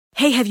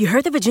Hey, have you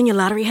heard the Virginia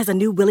Lottery has a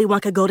new Willy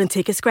Wonka golden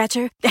ticket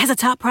scratcher that has a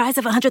top prize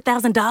of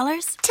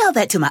 $100,000? Tell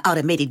that to my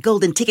automated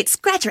golden ticket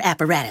scratcher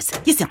apparatus.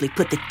 You simply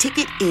put the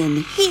ticket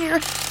in here,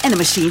 and the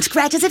machine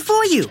scratches it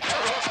for you.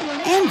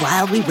 And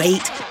while we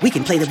wait, we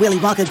can play the Willy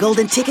Wonka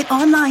golden ticket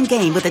online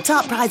game with a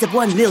top prize of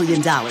 $1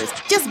 million.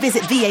 Just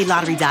visit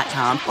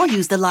VALottery.com or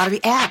use the lottery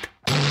app.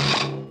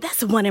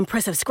 That's one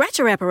impressive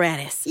scratcher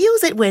apparatus.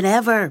 Use it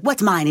whenever.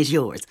 What's mine is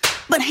yours.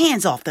 But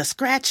hands off the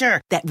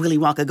scratcher. That Willy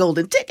Wonka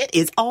golden ticket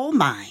is all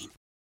mine.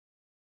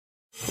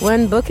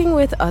 When booking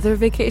with other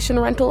vacation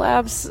rental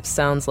apps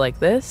sounds like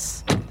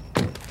this.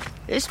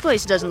 This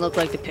place doesn't look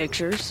like the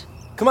pictures.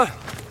 Come on,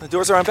 the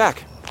doors are on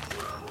back.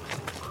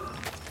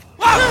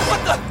 Wow,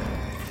 what the?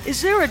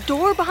 Is there a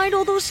door behind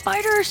all those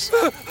spiders?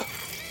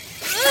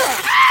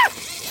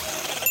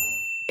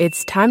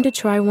 It's time to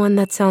try one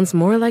that sounds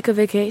more like a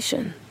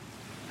vacation.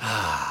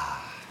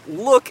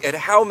 Look at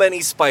how many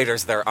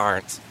spiders there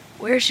aren't.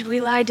 Where should we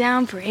lie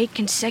down for 8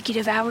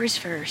 consecutive hours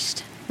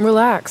first?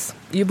 Relax.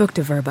 You booked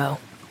a Vrbo.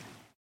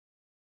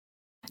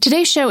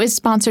 Today's show is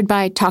sponsored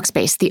by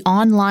Talkspace, the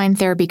online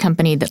therapy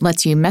company that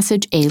lets you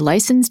message a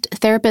licensed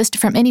therapist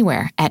from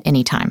anywhere at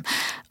any time.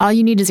 All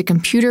you need is a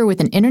computer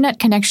with an internet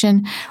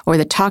connection or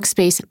the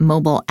Talkspace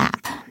mobile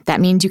app. That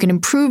means you can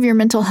improve your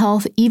mental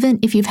health even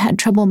if you've had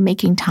trouble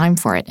making time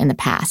for it in the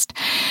past.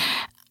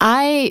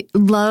 I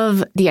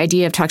love the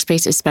idea of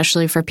Talkspace,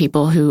 especially for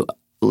people who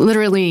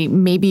literally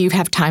maybe you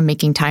have time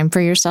making time for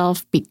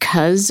yourself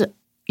because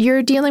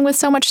you're dealing with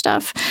so much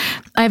stuff.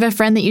 I have a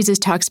friend that uses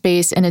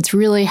Talkspace, and it's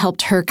really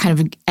helped her kind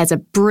of as a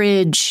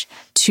bridge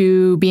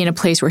to be in a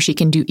place where she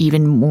can do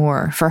even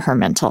more for her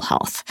mental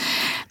health.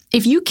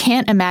 If you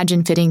can't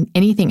imagine fitting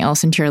anything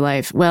else into your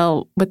life,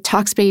 well, with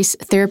Talkspace,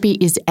 therapy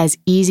is as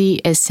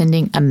easy as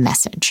sending a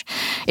message.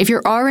 If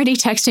you're already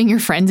texting your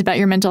friends about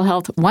your mental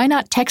health, why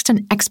not text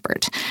an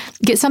expert?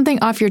 Get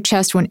something off your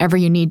chest whenever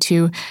you need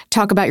to.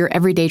 Talk about your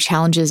everyday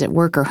challenges at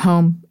work or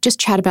home. Just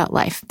chat about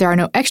life. There are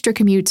no extra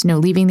commutes, no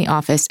leaving the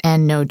office,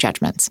 and no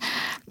judgments.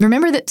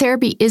 Remember that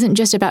therapy isn't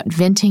just about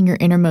venting your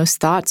innermost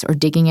thoughts or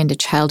digging into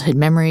childhood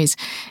memories.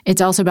 It's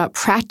also about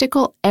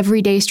practical,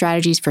 everyday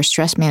strategies for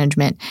stress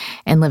management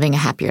and living a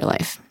happier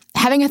life.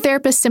 Having a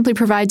therapist simply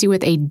provides you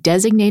with a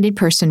designated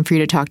person for you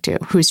to talk to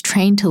who's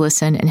trained to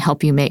listen and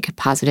help you make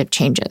positive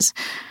changes.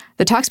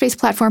 The Talkspace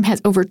platform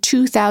has over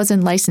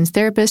 2,000 licensed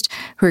therapists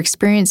who are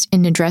experienced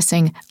in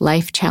addressing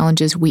life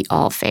challenges we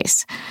all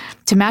face.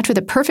 To match with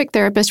a perfect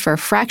therapist for a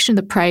fraction of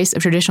the price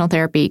of traditional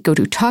therapy, go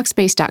to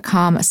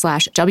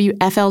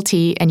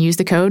Talkspace.com/WFLT and use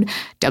the code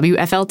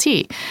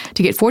WFLT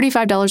to get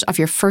 $45 off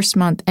your first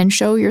month and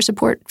show your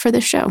support for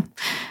this show.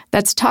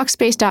 That's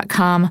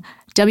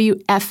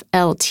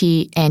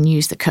Talkspace.com/WFLT and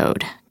use the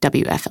code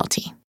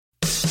WFLT.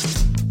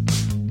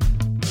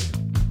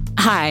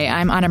 Hi,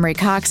 I'm Anna Marie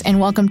Cox,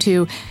 and welcome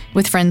to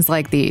With Friends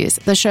Like These,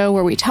 the show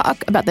where we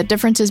talk about the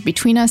differences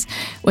between us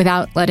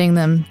without letting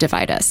them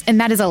divide us.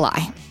 And that is a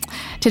lie.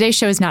 Today's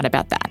show is not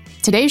about that.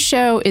 Today's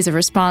show is a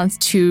response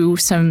to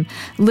some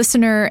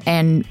listener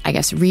and, I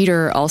guess,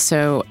 reader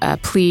also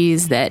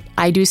pleas that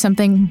I do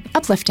something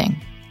uplifting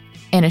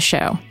in a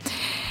show.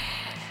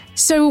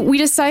 So we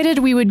decided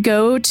we would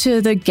go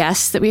to the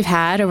guests that we've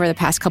had over the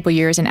past couple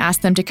years and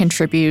ask them to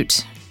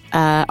contribute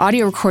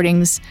audio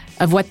recordings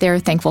of what they're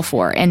thankful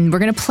for. And we're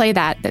going to play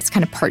that. That's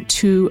kind of part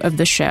 2 of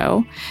the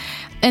show.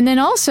 And then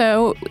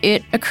also,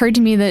 it occurred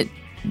to me that,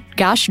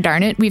 gosh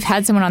darn it, we've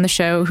had someone on the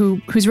show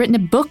who's written a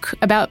book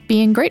about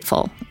being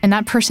grateful. And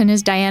that person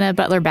is Diana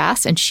Butler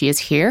Bass, and she is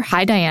here.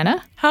 Hi,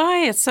 Diana.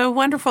 Hi, it's so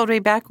wonderful to be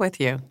back with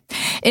you.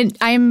 And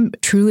I'm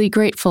truly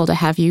grateful to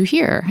have you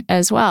here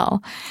as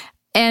well.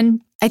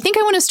 And I think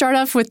I want to start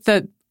off with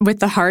the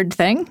hard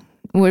thing,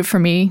 for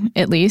me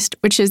at least,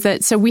 which is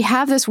that, so we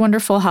have this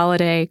wonderful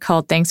holiday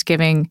called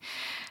Thanksgiving,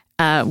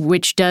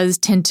 which does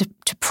tend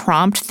to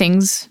prompt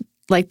things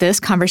like this,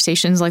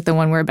 conversations like the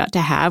one we're about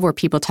to have, where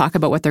people talk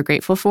about what they're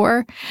grateful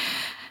for.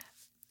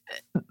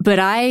 But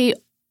I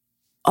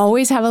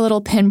always have a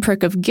little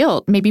pinprick of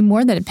guilt, maybe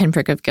more than a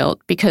pinprick of guilt,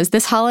 because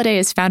this holiday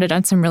is founded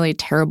on some really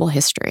terrible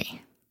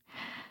history.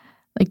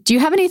 Like, do you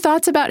have any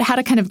thoughts about how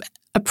to kind of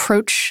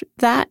approach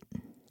that?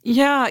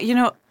 Yeah,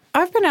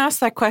 I've been asked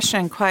that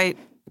question quite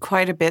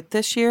a bit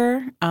this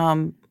year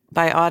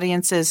by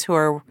audiences who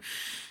are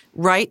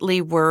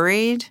rightly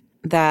worried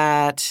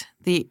that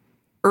the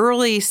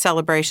early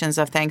celebrations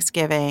of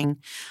Thanksgiving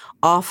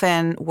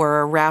often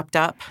were wrapped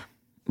up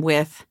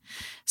with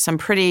some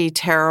pretty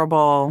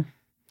terrible,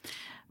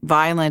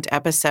 violent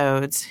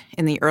episodes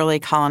in the early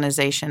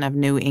colonization of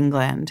New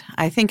England.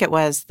 I think it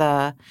was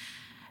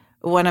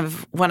one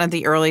of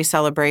the early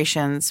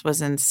celebrations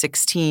was in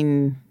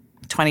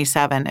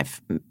 1627, if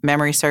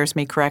memory serves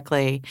me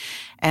correctly,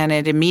 and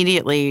it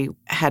immediately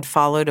had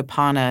followed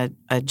upon a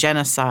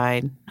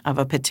genocide of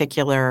a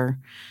particular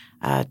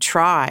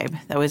tribe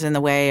that was in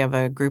the way of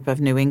a group of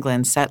New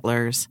England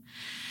settlers.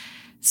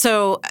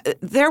 So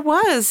there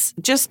was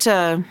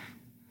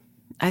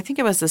I think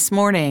it was this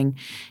morning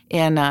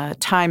in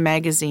Time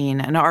magazine,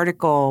 an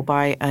article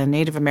by a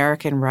Native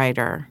American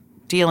writer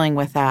dealing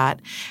with that.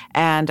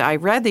 And I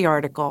read the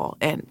article,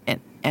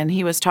 and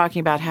he was talking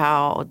about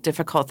how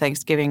difficult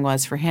Thanksgiving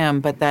was for him,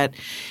 but that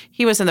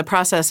he was in the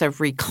process of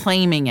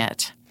reclaiming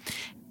it.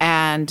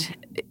 And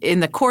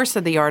in the course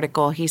of the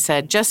article, he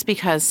said, just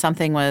because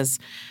something was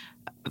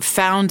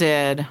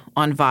founded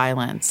on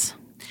violence,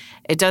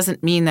 it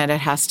doesn't mean that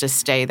it has to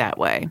stay that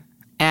way.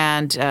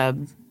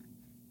 And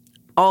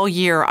all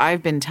year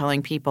I've been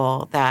telling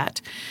people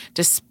that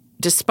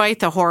despite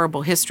the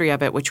horrible history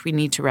of it, which we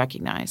need to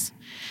recognize,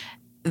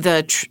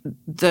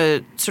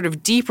 the sort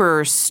of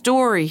deeper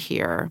story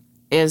here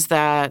is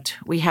that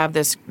we have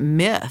this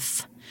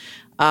myth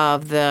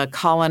of the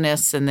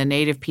colonists and the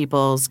native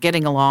peoples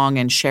getting along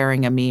and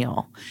sharing a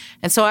meal.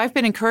 And so I've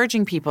been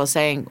encouraging people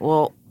saying,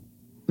 well,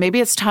 maybe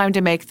it's time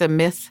to make the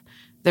myth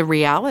the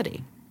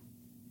reality.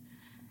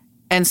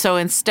 And so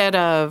instead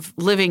of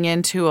living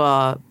into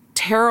a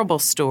terrible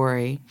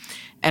story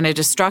and a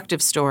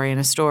destructive story and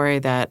a story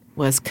that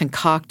was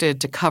concocted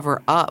to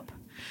cover up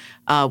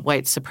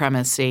white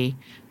supremacy,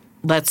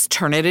 let's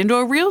turn it into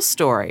a real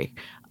story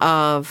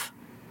of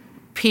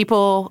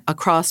people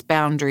across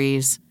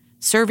boundaries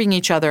serving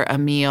each other a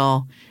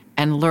meal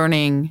and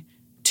learning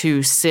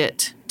to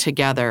sit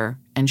together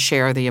and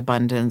share the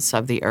abundance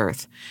of the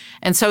earth.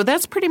 And so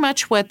that's pretty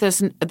much what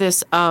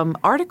this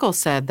article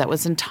said that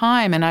was in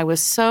Time, and I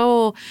was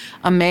so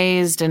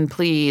amazed and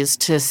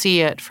pleased to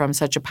see it from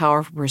such a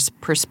powerful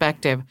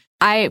perspective.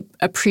 I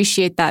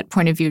appreciate that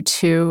point of view,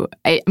 too.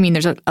 I mean,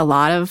 there's a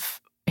lot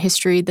of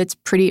history that's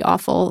pretty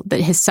awful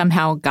that has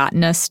somehow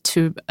gotten us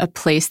to a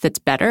place that's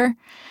better.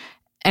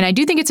 And I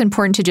do think it's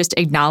important to just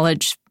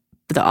acknowledge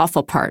the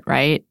awful part,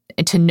 right?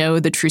 And to know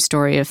the true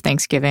story of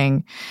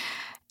Thanksgiving.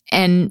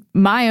 And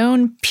my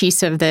own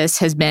piece of this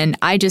has been,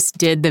 I just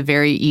did the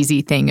very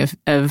easy thing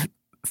of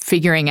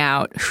figuring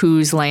out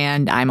whose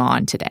land I'm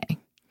on today,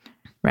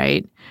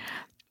 right?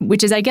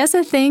 Which is, I guess,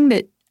 a thing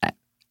that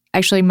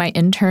actually my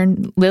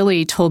intern,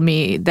 Lily, told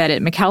me that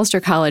at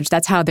Macalester College,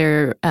 that's how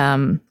they're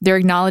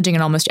acknowledging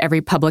in almost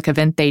every public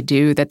event they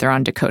do that they're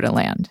on Dakota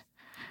land,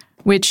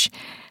 which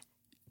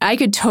I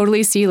could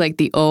totally see like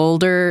the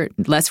older,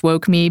 less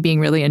woke me being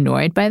really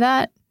annoyed by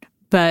that.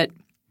 But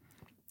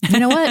you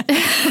know what?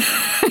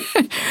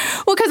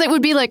 Well, because it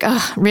would be like,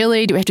 oh,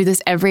 really? Do we have to do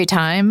this every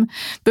time?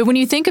 But when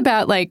you think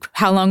about like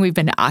how long we've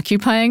been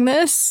occupying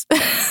this,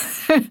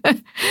 maybe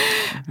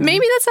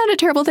that's not a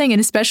terrible thing. And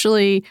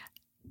especially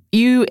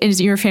you and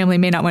your family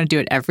may not want to do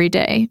it every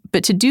day,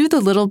 but to do the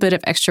little bit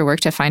of extra work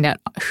to find out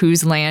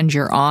whose land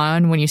you're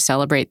on when you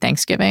celebrate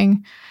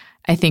Thanksgiving,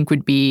 I think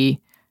would be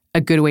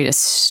a good way to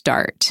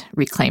start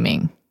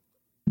reclaiming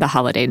the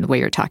holiday the way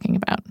you're talking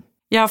about.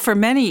 Yeah, for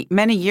many,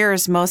 many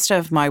years, most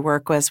of my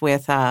work was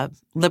with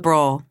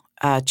liberal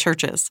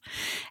churches.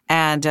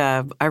 And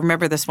I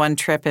remember this one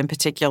trip in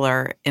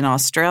particular in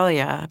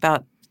Australia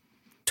about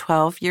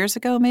 12 years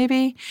ago,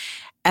 maybe.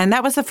 And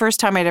that was the first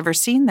time I'd ever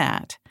seen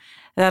that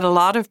a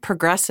lot of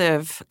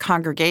progressive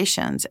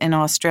congregations in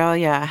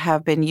Australia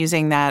have been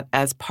using that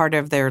as part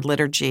of their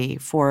liturgy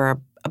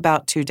for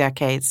about 2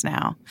 decades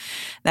now.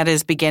 That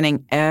is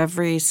beginning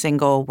every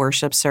single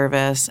worship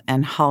service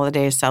and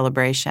holiday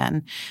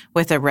celebration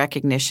with a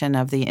recognition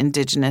of the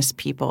indigenous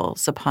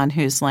peoples upon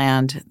whose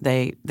land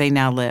they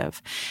now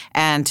live,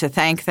 and to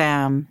thank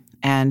them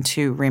and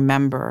to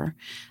remember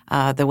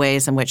the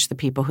ways in which the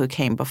people who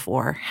came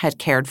before had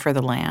cared for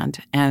the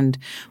land and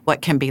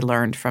what can be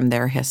learned from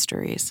their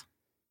histories.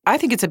 I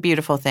think it's a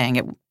beautiful thing.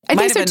 It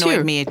might have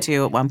annoyed me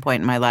too at one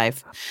point in my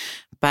life,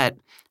 but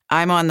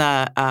I'm on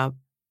the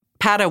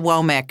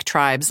Patawomek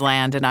tribe's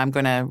land, and I'm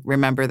going to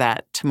remember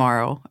that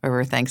tomorrow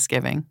over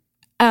Thanksgiving.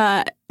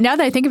 Now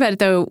that I think about it,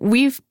 though,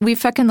 we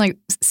fucking like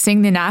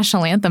sing the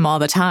national anthem all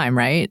the time,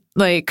 right?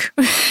 Like,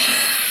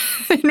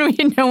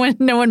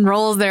 no one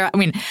rolls their. I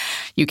mean,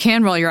 you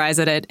can roll your eyes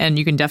at it, and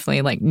you can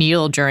definitely like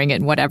kneel during it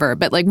and whatever.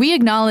 But like, we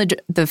acknowledge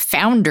the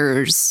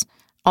founders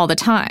all the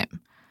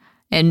time,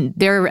 and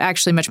they're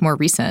actually much more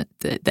recent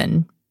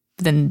than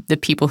the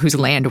people whose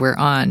land we're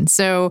on.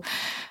 So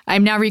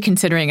I'm now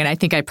reconsidering, and I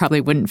think I probably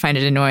wouldn't find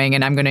it annoying,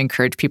 and I'm going to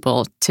encourage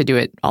people to do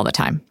it all the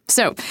time.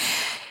 So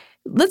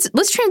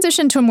let's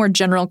transition to a more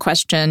general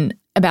question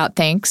about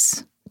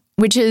thanks,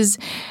 which is,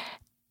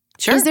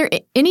 sure. Is there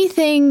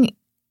anything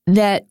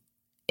that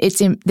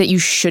that you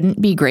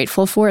shouldn't be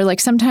grateful for?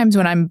 Like sometimes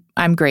when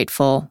I'm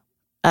grateful,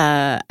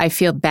 I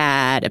feel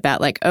bad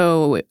about like,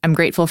 oh, I'm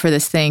grateful for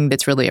this thing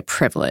that's really a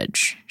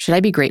privilege. Should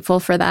I be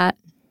grateful for that?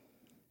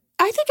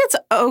 I think it's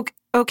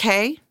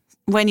okay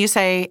when you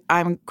say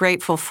I'm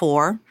grateful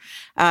for.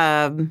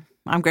 I'm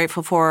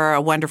grateful for a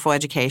wonderful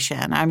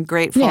education. I'm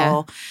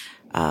grateful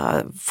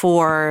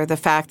for the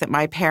fact that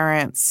my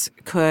parents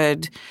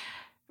could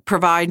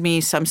provide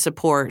me some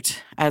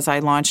support as I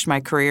launched my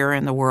career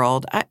in the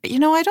world. I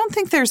don't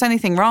think there's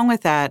anything wrong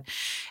with that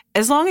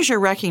as long as you're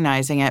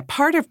recognizing it.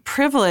 Part of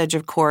privilege,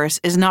 of course,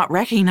 is not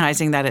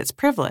recognizing that it's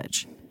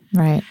privilege.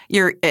 Right.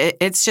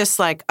 It's just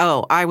like,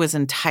 oh, I was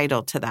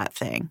entitled to that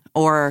thing,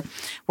 or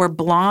we're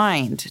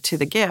blind to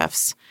the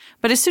gifts.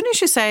 But as soon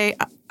as you say,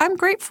 I'm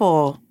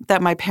grateful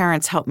that my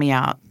parents helped me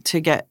out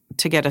to get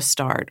a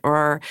start,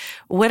 or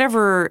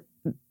whatever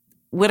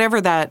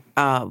that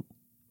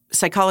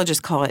psychologists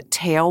call it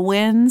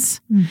tailwinds,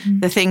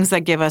 the things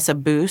that give us a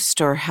boost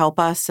or help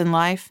us in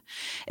life.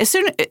 As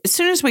soon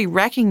as we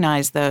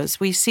recognize those,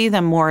 we see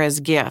them more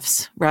as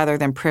gifts rather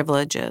than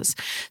privileges.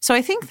 So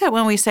I think that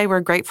when we say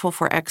we're grateful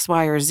for X,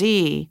 Y, or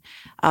Z,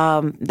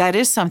 that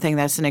is something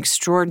that's an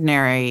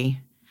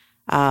extraordinary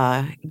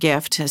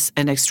gift,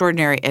 an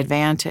extraordinary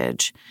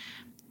advantage.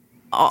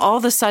 All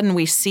of a sudden,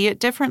 we see it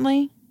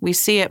differently. We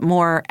see it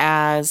more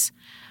as,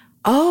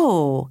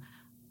 oh,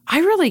 I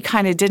really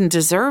kind of didn't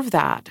deserve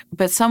that,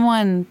 but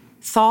someone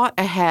thought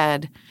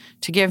ahead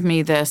to give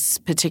me this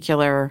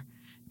particular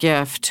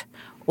gift,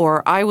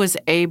 or I was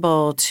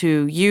able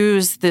to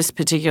use this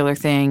particular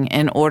thing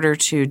in order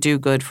to do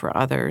good for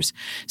others.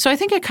 So I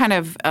think it kind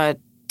of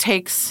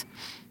takes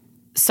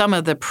some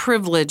of the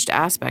privileged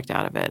aspect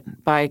out of it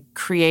by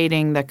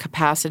creating the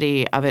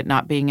capacity of it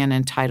not being an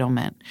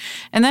entitlement.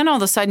 And then all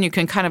of a sudden you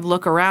can kind of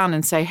look around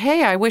and say,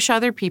 hey, I wish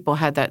other people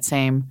had that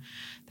same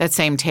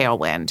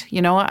tailwind.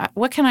 You know,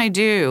 what can I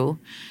do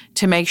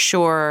to make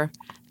sure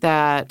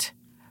that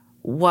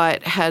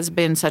what has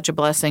been such a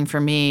blessing for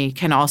me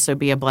can also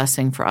be a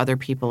blessing for other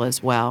people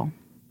as well?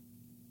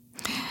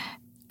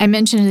 I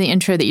mentioned in the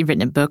intro that you'd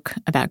written a book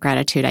about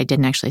gratitude. I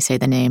didn't actually say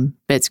the name,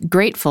 but it's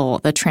Grateful,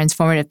 The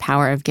Transformative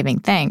Power of Giving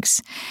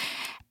Thanks.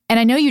 And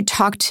I know you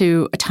talked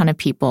to a ton of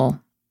people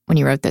when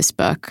you wrote this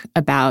book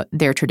about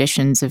their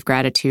traditions of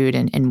gratitude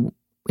and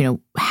you know,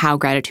 how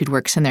gratitude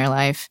works in their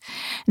life.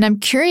 And I'm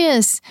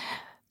curious,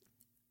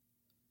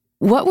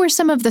 what were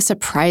some of the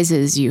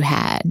surprises you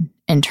had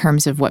in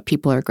terms of what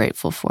people are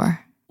grateful for?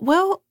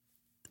 Well,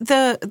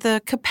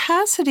 the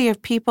capacity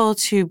of people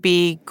to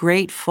be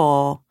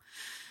grateful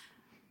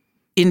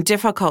in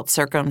difficult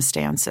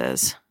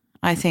circumstances,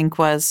 I think,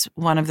 was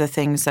one of the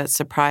things that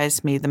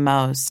surprised me the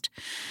most.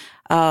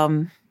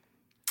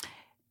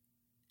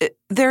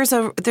 There's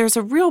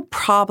a real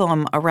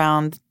problem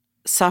around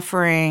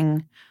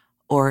suffering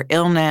or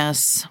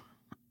illness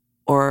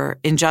or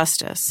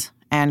injustice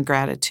and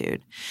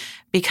gratitude,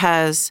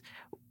 because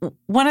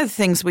one of the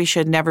things we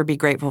should never be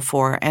grateful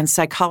for, and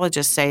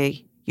psychologists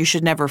say you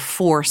should never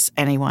force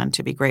anyone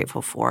to be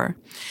grateful for,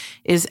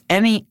 is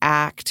any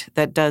act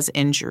that does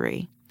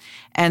injury.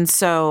 And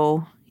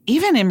so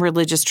even in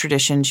religious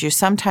traditions, you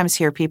sometimes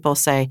hear people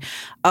say,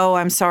 oh,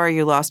 I'm sorry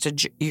you lost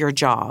your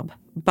job,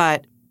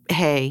 but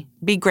hey,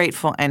 be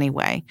grateful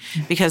anyway,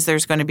 because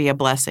there's going to be a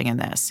blessing in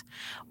this.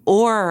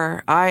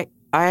 Or I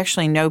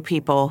actually know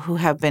people who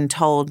have been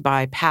told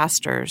by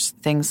pastors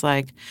things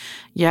like,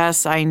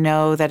 yes, I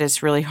know that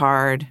it's really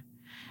hard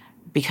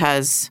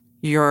because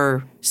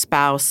your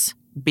spouse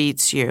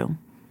beats you,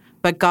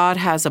 but God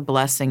has a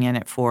blessing in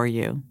it for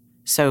you.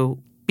 So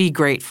be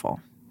grateful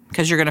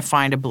because you're going to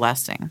find a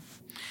blessing.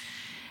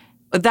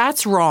 But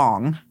that's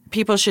wrong.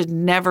 People should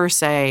never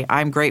say,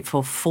 I'm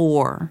grateful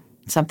for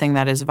something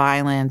that is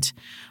violent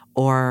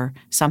or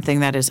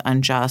something that is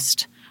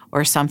unjust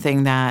or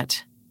something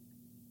that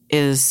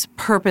is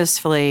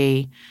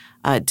purposefully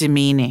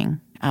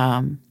demeaning.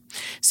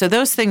 So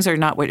those things are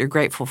not what you're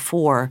grateful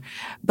for.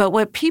 But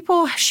what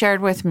people shared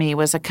with me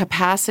was a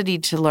capacity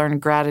to learn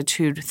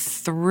gratitude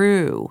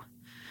through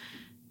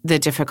the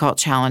difficult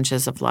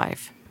challenges of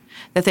life.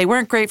 That they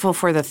weren't grateful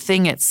for the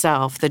thing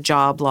itself, the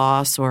job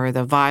loss or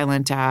the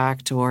violent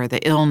act or the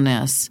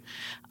illness,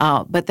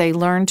 but they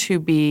learned to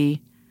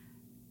be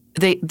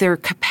their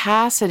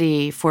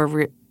capacity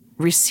for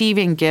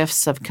receiving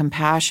gifts of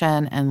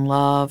compassion and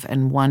love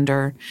and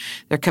wonder,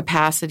 their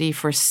capacity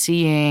for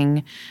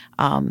seeing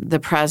the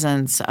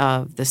presence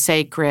of the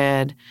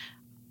sacred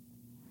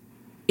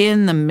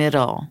in the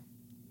middle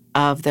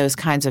of those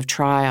kinds of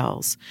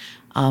trials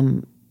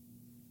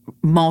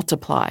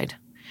multiplied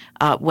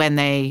when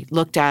they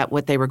looked at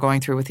what they were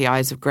going through with the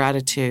eyes of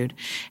gratitude.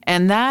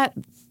 And that,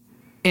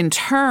 in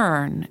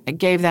turn,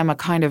 gave them a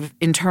kind of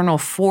internal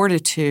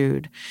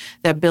fortitude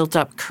that built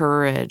up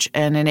courage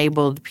and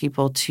enabled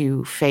people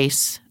to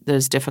face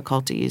those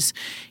difficulties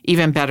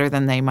even better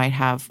than they might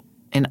have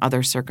in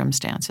other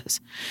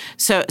circumstances.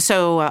 So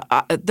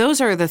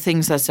those are the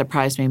things that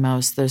surprised me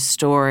most, those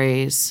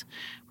stories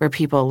where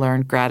people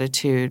learned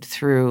gratitude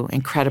through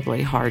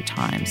incredibly hard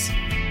times.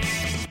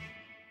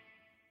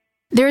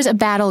 There's a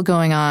battle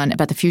going on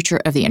about the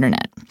future of the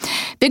internet.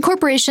 Big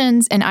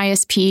corporations and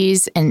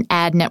ISPs and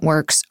ad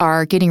networks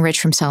are getting rich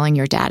from selling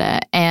your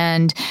data,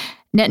 and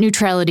net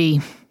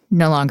neutrality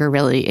no longer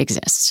really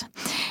exists.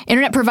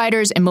 Internet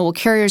providers and mobile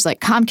carriers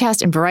like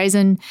Comcast and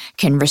Verizon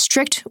can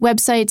restrict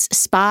websites,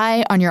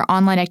 spy on your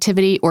online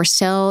activity, or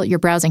sell your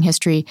browsing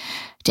history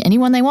to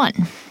anyone they want.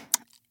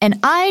 And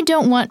I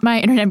don't want my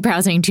internet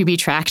browsing to be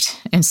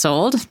tracked and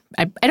sold.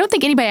 I don't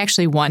think anybody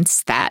actually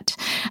wants that.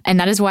 And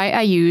that is why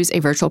I use a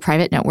virtual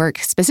private network.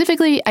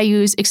 Specifically, I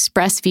use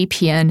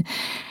ExpressVPN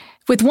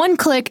With one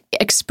click,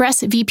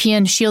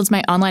 ExpressVPN shields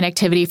my online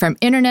activity from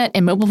internet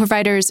and mobile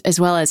providers, as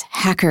well as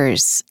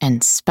hackers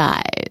and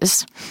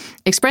spies.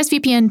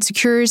 ExpressVPN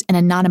secures and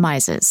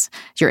anonymizes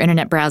your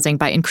internet browsing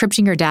by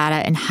encrypting your data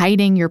and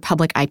hiding your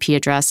public IP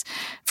address.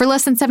 For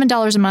less than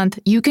 $7 a month,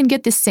 you can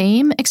get the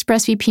same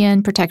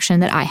ExpressVPN protection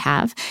that I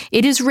have.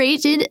 It is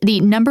rated the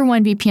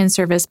 #1 VPN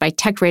service by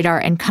TechRadar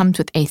and comes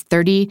with a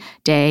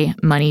 30-day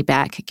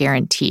money-back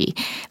guarantee.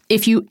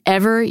 If you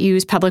ever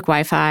use public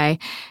Wi-Fi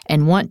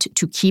and want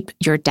to keep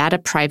your data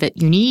private,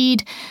 you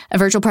need a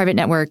virtual private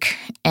network,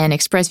 and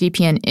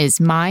ExpressVPN is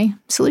my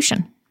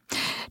solution.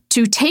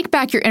 To take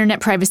back your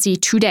internet privacy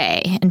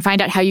today and find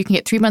out how you can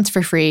get 3 months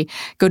for free,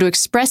 go to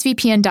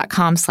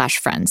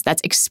expressvpn.com/friends.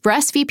 That's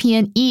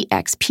ExpressVPN,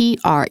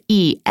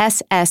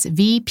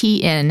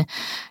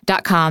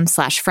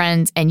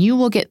 ExpressVPN.com/friends, and you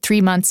will get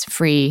 3 months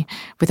free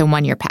with a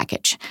 1-year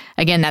package.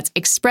 Again, that's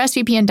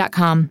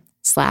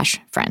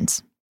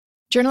expressvpn.com/friends.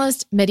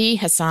 Journalist Mehdi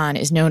Hasan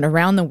is known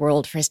around the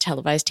world for his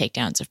televised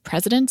takedowns of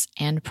presidents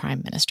and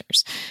prime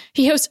ministers.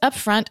 He hosts Up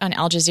Front on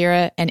Al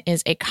Jazeera and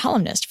is a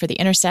columnist for The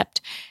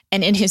Intercept.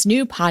 And in his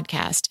new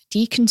podcast,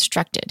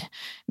 Deconstructed,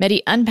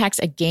 Mehdi unpacks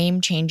a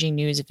game-changing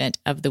news event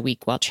of the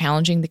week while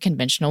challenging the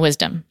conventional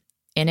wisdom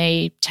in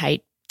a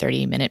tight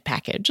 30-minute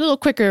package, a little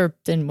quicker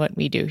than what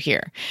we do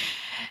here.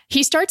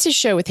 He starts his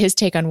show with his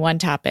take on one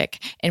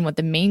topic and what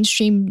the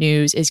mainstream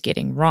news is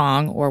getting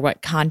wrong or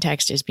what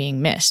context is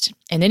being missed.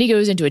 And then he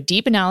goes into a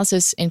deep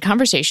analysis and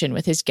conversation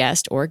with his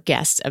guest or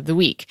guests of the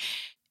week.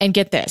 And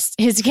get this,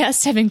 his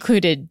guests have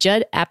included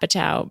Judd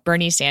Apatow,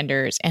 Bernie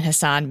Sanders, and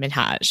Hassan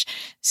Minhaj.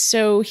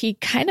 So he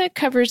kind of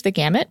covers the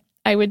gamut,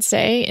 I would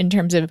say, in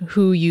terms of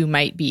who you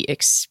might be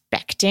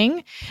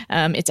expecting.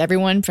 It's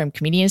everyone from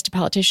comedians to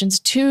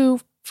politicians to,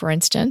 for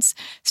instance,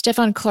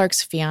 Stephon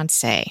Clark's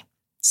fiancée.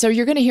 So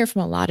you're going to hear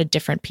from a lot of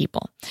different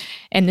people.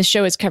 And the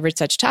show has covered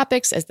such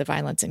topics as the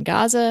violence in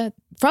Gaza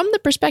from the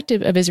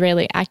perspective of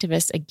Israeli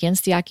activists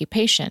against the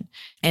occupation,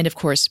 and of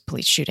course,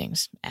 police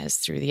shootings, as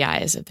through the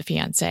eyes of the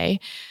fiancé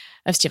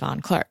of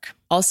Stephon Clark.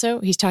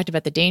 Also, he's talked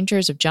about the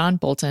dangers of John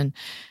Bolton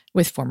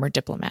with former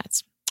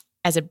diplomats.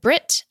 As a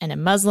Brit and a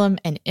Muslim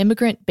and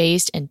immigrant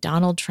based in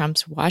Donald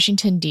Trump's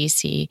Washington,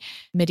 D.C.,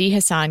 Mehdi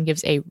Hasan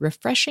gives a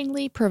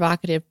refreshingly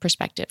provocative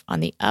perspective on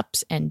the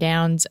ups and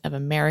downs of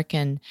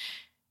American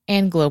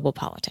and global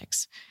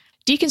politics.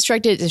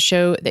 Deconstructed is a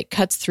show that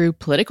cuts through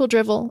political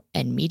drivel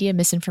and media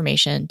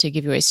misinformation to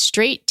give you a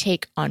straight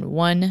take on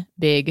one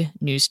big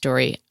news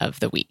story of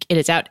the week. It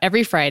is out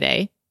every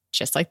Friday,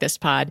 just like this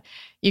pod.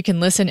 You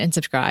can listen and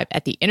subscribe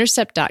at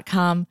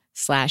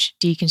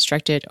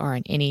theintercept.com/deconstructed or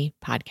on any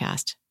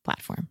podcast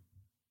platform.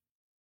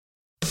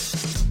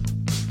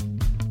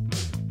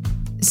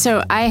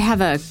 So I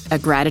have a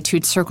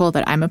gratitude circle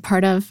that I'm a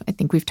part of. I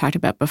think we've talked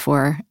about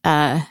before.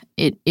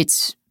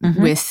 It's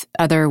with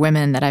other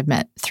women that I've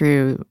met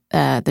through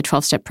the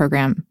 12-step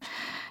program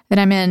that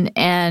I'm in.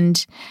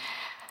 And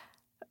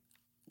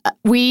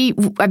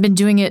I've been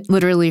doing it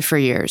literally for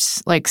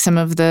years. Like, some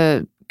of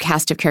the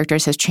cast of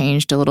characters has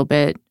changed a little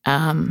bit.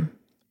 Have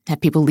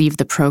people leave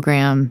the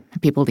program,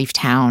 have people leave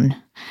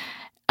town.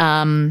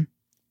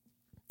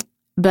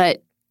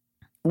 But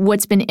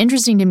what's been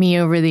interesting to me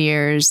over the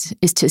years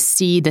is to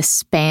see the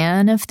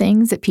span of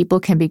things that people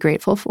can be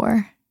grateful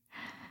for.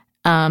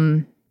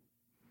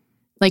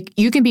 Like,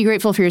 you can be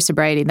grateful for your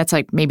sobriety. That's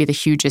like maybe the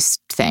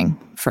hugest thing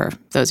for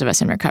those of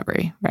us in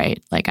recovery,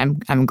 right? Like,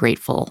 I'm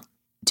grateful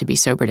to be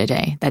sober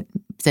today. That's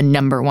the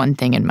number one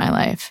thing in my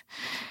life.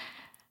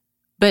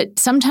 But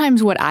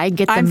sometimes what I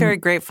get I'm very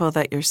grateful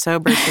that you're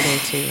sober today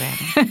too,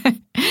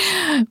 Annie.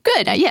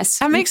 Good, yes.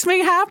 That makes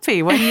me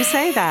happy when you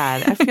say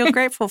that. I feel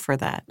grateful for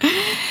that.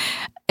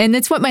 And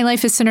that's what my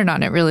life is centered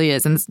on. It really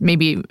is. And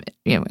maybe,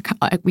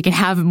 we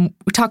can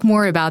talk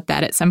more about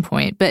that at some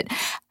point. But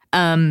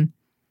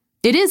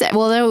it is,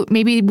 although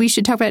maybe we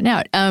should talk about it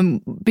now.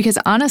 Because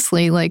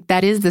honestly, like,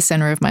 that is the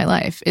center of my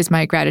life, is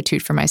my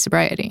gratitude for my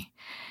sobriety.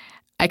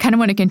 I kind of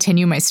want to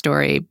continue my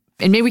story,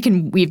 and maybe we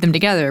can weave them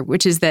together,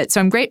 which is that,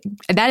 so I'm great.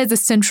 That is a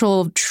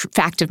central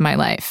fact of my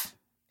life,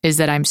 is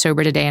that I'm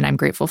sober today and I'm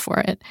grateful for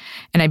it.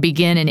 And I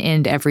begin and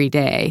end every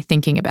day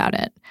thinking about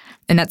it.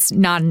 And that's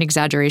not an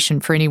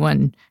exaggeration for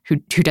anyone who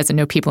doesn't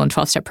know people in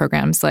 12-step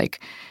programs.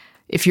 Like,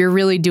 if you're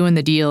really doing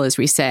the deal, as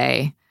we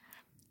say,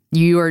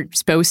 you are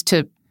supposed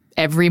to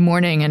every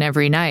morning and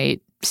every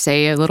night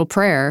say a little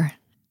prayer.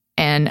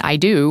 And I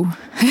do.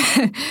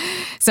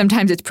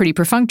 Sometimes it's pretty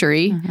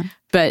perfunctory,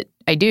 but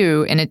I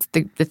do. And it's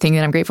the thing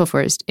that I'm grateful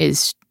for is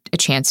a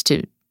chance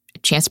to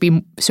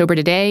be sober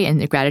today,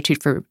 and the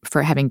gratitude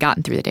for having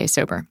gotten through the day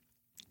sober.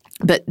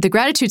 But the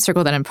gratitude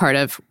circle that I'm part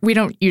of, we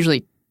don't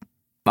usually,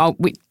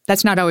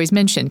 that's not always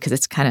mentioned because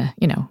it's kind of,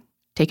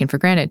 taken for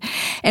granted.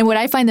 And what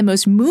I find the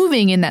most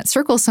moving in that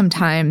circle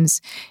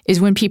sometimes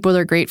is when people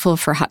are grateful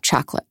for hot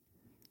chocolate,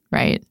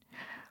 right?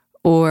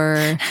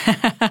 Or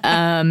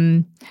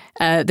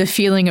the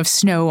feeling of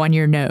snow on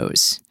your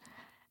nose.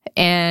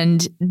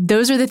 And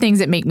those are the things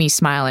that make me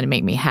smile and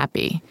make me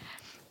happy.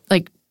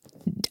 Like,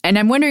 And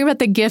I'm wondering about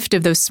the gift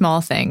of those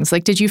small things.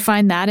 Like, did you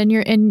find that in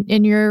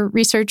your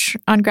research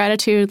on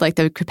gratitude, like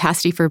the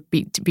capacity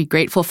to be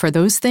grateful for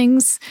those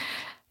things?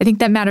 I think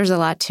that matters a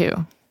lot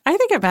too. I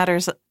think it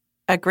matters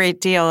a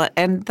great deal.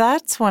 And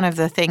that's one of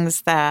the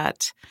things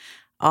that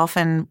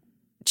often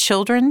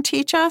children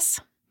teach us.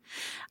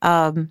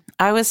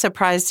 I was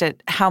surprised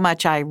at how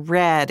much I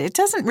read. It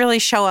doesn't really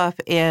show up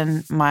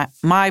in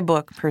my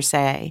book per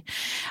se,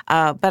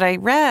 but I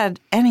read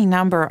any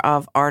number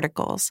of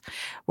articles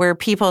where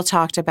people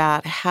talked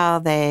about how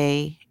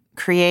they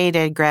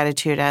created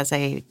gratitude as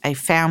a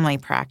family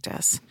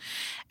practice.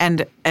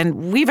 And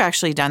we've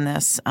actually done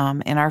this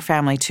in our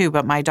family too,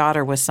 but my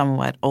daughter was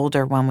somewhat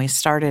older when we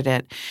started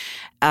it,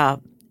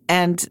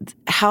 and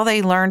how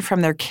they learned from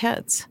their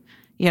kids,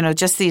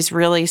 just these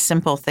really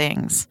simple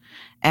things.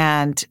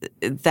 And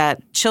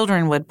that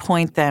children would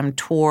point them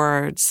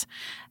towards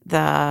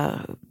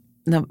the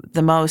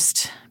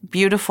most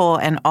beautiful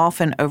and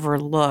often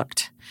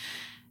overlooked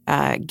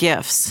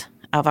gifts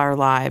of our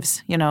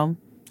lives,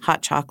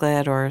 hot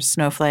chocolate or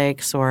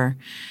snowflakes or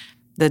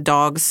the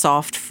dog's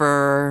soft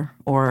fur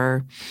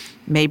or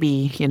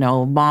maybe,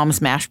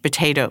 mom's mashed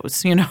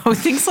potatoes,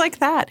 things like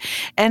that.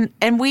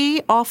 And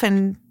we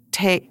often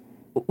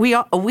we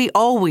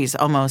always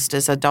almost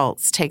as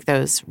adults take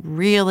those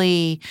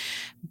really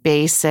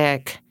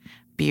basic,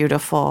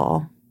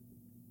 beautiful,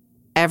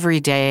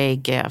 everyday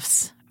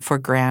gifts for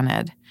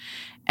granted.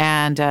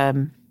 And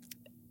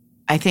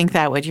I think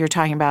that what you're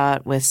talking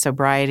about with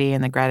sobriety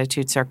and the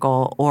gratitude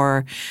circle,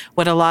 or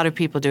what a lot of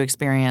people do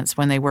experience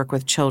when they work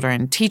with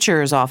children,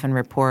 teachers often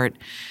report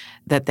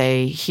that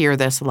they hear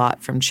this a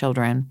lot from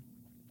children,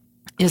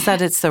 is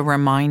that it's the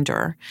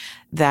reminder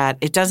that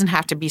it doesn't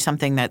have to be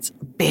something that's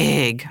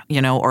big,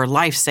 or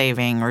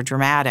life-saving or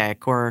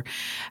dramatic or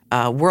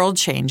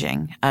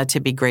world-changing to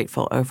be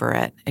grateful over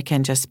it. It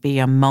can just be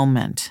a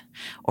moment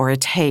or a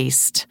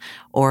taste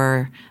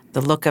or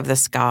the look of the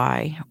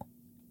sky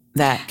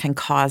that can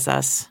cause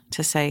us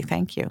to say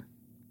thank you.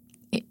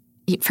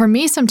 For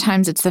me,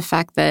 sometimes it's the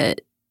fact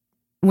that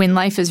when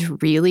life is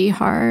really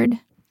hard,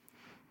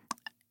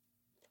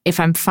 if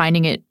I'm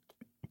finding it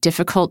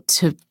difficult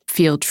to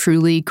feel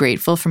truly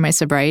grateful for my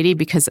sobriety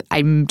because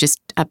I'm just,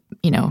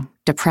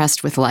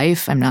 depressed with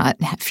life. I'm not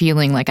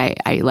feeling like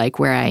I like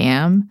where I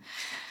am.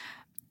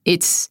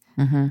 It's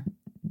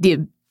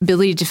the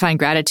ability to find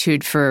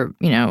gratitude for,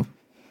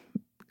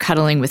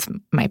 cuddling with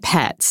my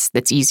pets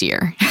that's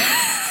easier.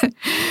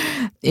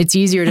 It's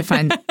easier to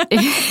find.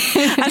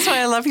 That's why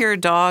I love your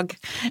dog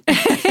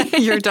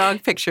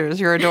pictures,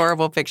 your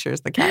adorable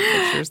pictures, the cat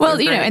pictures. Well,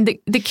 and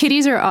the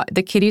kitties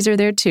are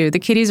there too. The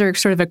kitties are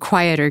sort of a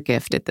quieter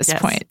gift at this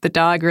point. The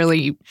dog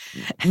really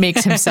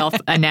makes himself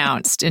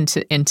announced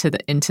into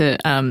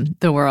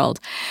the world.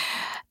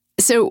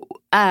 So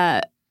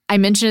I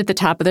mentioned at the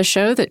top of the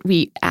show that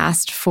we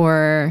asked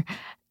for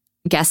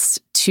guests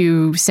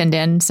to send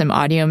in some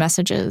audio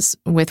messages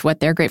with what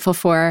they're grateful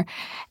for.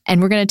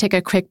 And we're going to take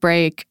a quick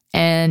break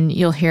and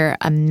you'll hear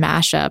a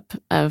mashup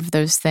of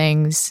those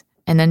things.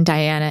 And then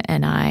Diana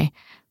and I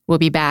will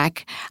be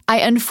back.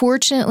 I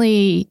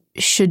unfortunately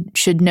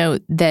should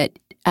note that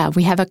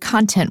we have a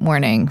content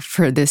warning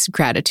for this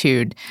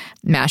gratitude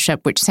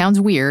mashup, which sounds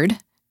weird.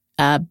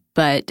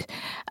 But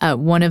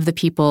one of the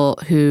people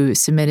who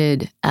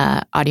submitted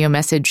audio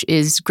message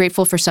is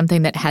grateful for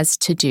something that has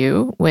to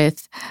do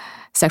with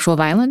sexual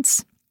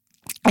violence.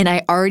 And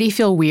I already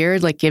feel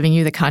weird, like giving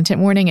you the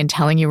content warning and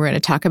telling you we're going to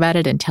talk about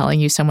it and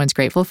telling you someone's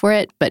grateful for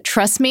it. But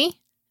trust me,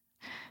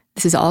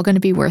 this is all going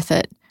to be worth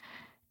it.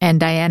 And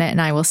Diana and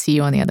I will see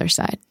you on the other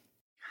side.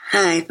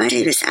 Hi, my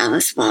name is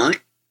Alice Wong,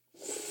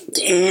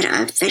 and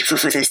I'm thankful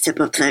for the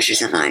simple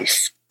pleasures of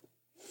life.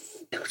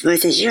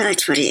 With a year like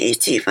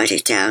 2018 winding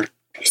down,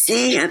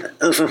 saying I'm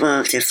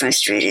overwhelmed and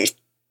frustrated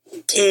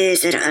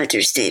is an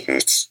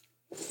understatement.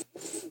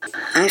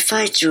 I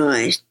find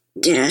joy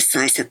in a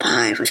slice of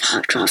pie with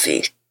hot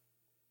coffee.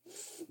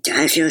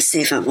 I feel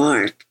safe and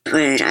warm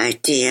when I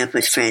DM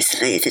with friends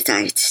late at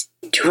night,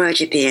 trying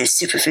to be as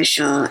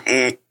superficial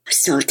and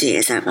salty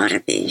as I want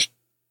to be.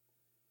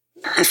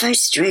 I find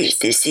strength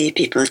to see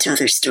people tell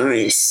their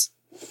stories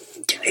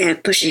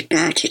and pushing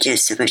back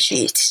against so much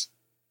hate.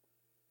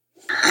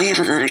 I have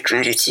a lot of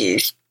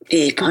gratitude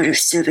being part of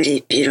so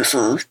many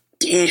beautiful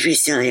and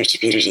resilient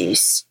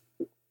communities.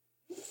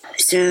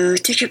 So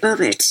take a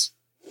moment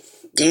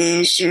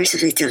and share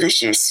something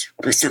delicious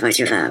with someone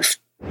you love.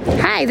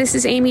 Hi, this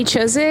is Amy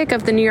Chozick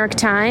of the New York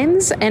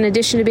Times. In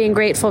addition to being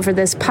grateful for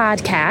this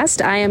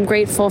podcast, I am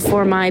grateful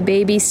for my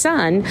baby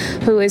son,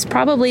 who is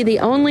probably the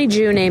only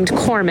Jew named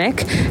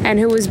Cormac, and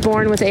who was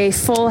born with a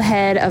full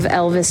head of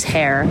Elvis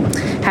hair.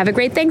 Have a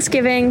great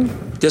Thanksgiving.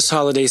 This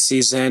holiday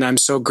season, I'm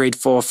so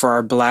grateful for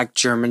our Black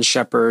German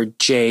Shepherd,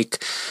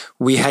 Jake.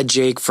 We had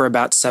Jake for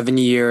about 7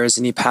 years,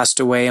 and he passed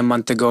away a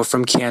month ago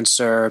from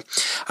cancer.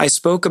 I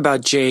spoke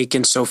about Jake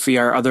and Sophie,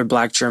 our other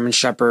Black German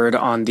Shepherd,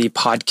 on the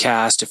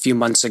podcast a few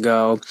months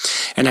ago,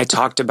 and I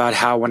talked about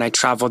how when I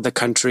traveled the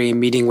country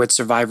meeting with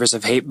survivors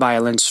of hate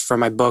violence for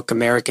my book,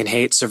 American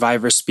Hate: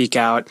 Survivors Speak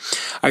Out,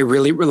 I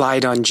really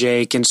relied on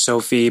Jake and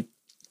Sophie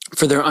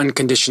for their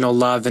unconditional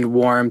love and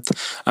warmth.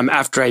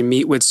 After I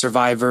meet with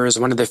survivors,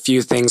 one of the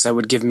few things that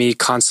would give me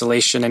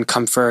consolation and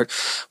comfort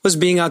was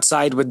being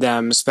outside with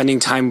them, spending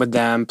time with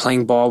them,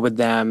 playing ball with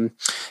them.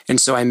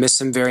 And so I miss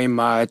him very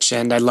much,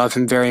 and I love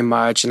him very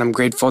much, and I'm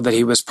grateful that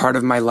he was part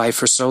of my life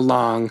for so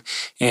long.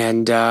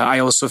 And I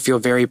also feel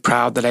very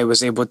proud that I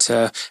was able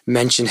to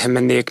mention him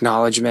in the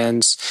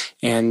acknowledgments.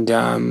 And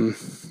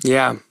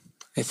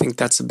I think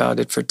that's about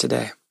it for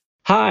today.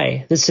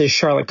 Hi, this is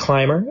Charlotte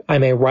Clymer.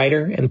 I'm a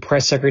writer and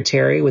press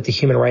secretary with the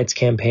Human Rights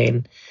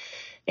Campaign.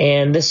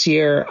 And this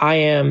year, I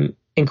am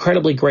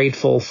incredibly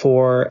grateful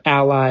for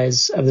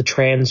allies of the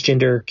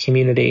transgender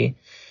community.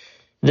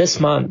 This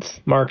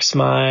month marks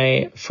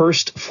my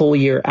first full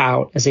year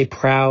out as a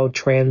proud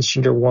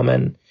transgender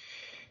woman.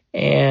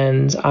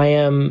 And I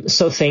am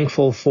so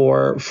thankful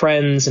for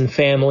friends and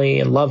family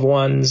and loved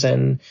ones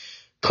and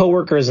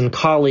coworkers and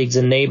colleagues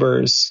and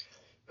neighbors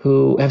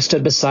who have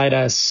stood beside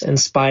us in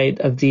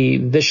spite of the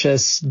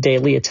vicious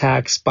daily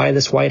attacks by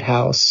this White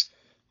House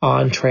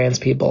on trans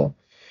people.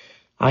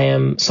 I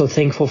am so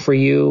thankful for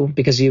you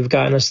because you've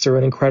gotten us through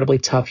an incredibly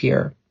tough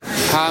year.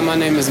 Hi, my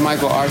name is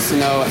Michael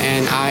Arsenault,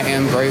 and I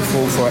am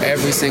grateful for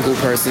every single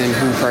person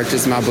who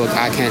purchased my book,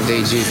 I Can't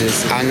Date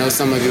Jesus. I know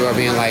some of you are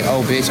being like,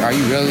 oh, bitch, are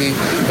you really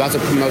about to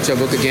promote your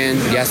book again?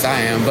 Yes, I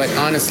am. But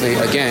honestly,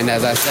 again,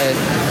 as I said,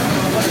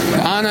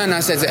 Anna and I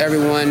said to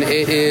everyone,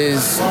 it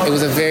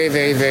was a very,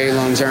 very, very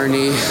long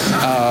journey.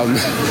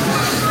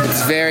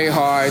 It's very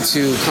hard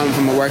to come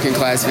from a working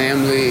class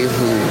family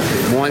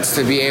who wants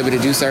to be able to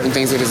do certain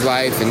things with his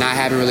life and not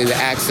having really the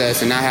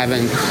access and not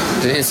having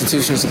the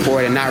institutional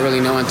support and not really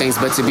knowing things,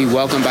 but to be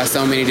welcomed by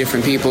so many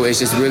different people is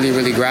just really,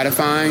 really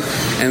gratifying.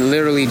 And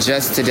literally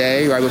just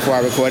today, right before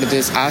I recorded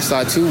this, I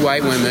saw 2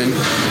 white women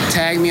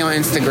tag me on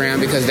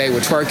Instagram because they were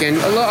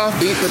twerking a little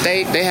offbeat, but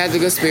they had the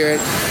good spirit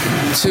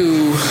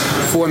to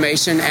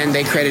Formation, and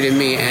they credited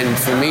me. And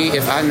for me,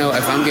 if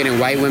I'm getting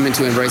white women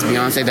to embrace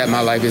Beyonce, that my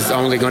life is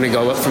only going to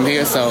go up from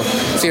here. So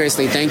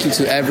seriously, thank you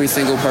to every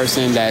single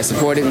person that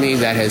supported me,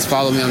 that has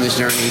followed me on this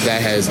journey,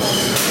 that has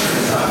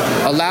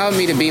allowed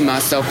me to be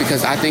myself,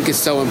 because I think it's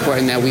so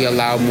important that we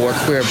allow more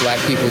queer black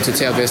people to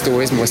tell their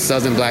stories, more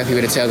southern black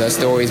people to tell their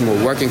stories, more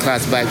working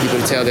class black people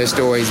to tell their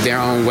stories their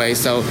own way.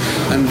 So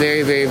I'm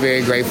very, very,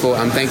 very grateful.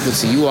 I'm thankful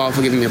to you all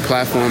for giving me a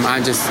platform.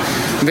 I'm just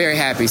very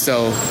happy.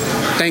 So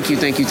thank you,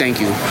 thank you, thank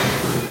you.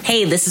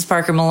 Hey, this is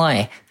Parker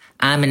Malloy.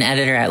 I'm an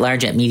editor at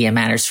large at Media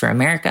Matters for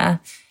America,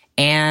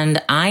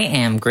 and I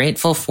am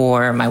grateful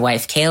for my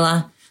wife,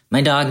 Kayla,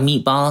 my dog,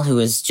 Meatball, who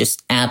is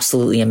just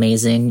absolutely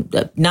amazing.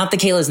 Not that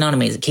Kayla is not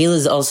amazing. Kayla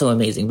is also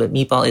amazing, but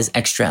Meatball is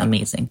extra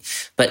amazing.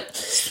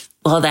 But,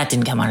 well, that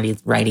didn't come out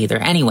right either.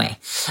 Anyway,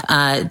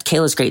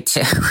 Kayla's great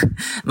too.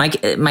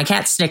 My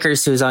cat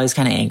Snickers, who's always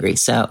kind of angry,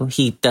 so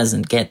he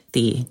doesn't get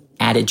the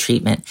added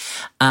treatment.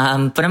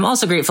 But I'm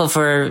also grateful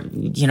for,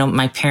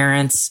 my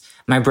parents,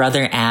 my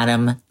brother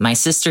Adam, my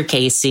sister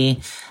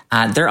Casey.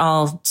 They're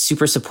all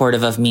super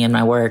supportive of me and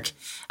my work.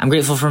 I'm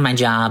grateful for my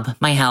job,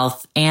 my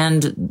health,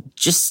 and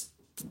just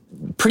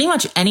pretty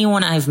much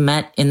anyone I've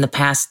met in the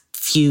past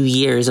few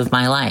years of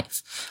my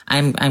life.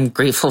 I'm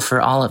grateful for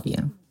all of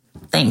you.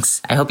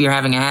 Thanks. I hope you're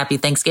having a happy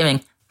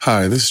Thanksgiving.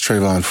 Hi, this is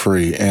Trayvon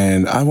Free,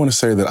 and I want to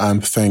say that I'm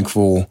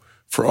thankful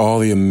for all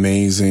the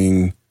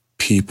amazing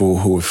people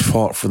who have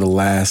fought for the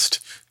last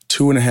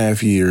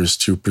 2.5 years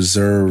to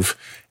preserve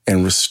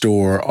and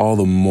restore all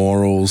the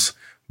morals,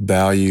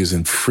 values,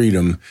 and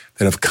freedom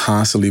that have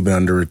constantly been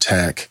under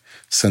attack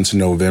since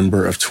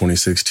November of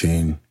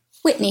 2016.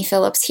 Whitney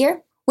Phillips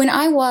here. When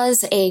I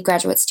was a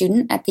graduate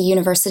student at the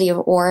University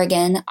of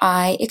Oregon,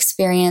 I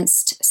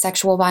experienced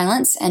sexual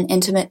violence and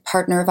intimate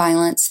partner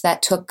violence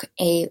that took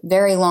a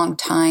very long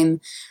time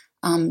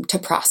to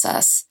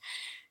process.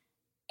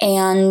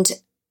 And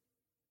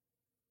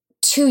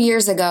 2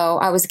 years ago,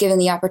 I was given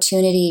the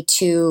opportunity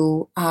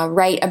to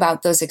write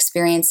about those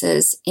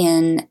experiences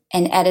in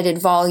an edited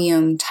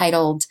volume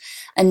titled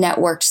A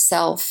Networked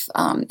Self,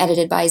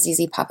 edited by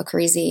Zizi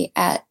Papakarisi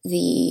at the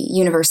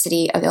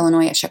University of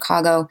Illinois at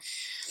Chicago.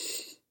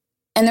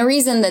 And the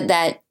reason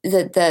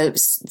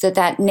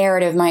that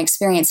narrative, my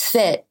experience,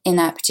 fit in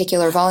that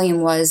particular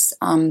volume was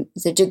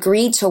the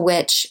degree to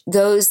which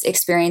those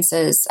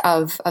experiences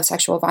of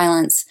sexual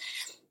violence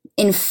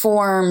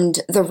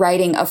informed the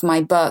writing of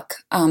my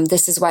book,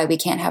 This Is Why We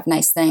Can't Have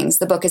Nice Things.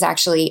 The book is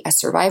actually a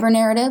survivor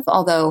narrative,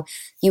 although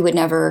you would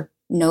never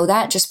know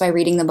that just by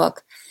reading the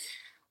book.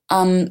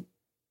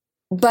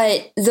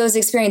 But those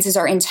experiences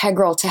are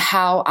integral to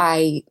how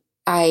I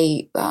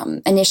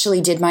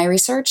initially did my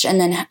research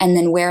and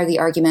then where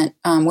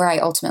I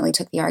ultimately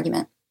took the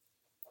argument.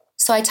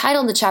 So I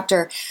titled the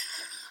chapter,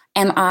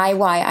 Am I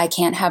Why I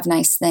Can't Have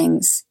Nice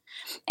Things?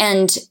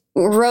 And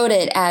wrote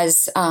it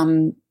as,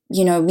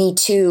 Me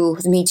Too,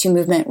 the Me Too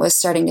movement was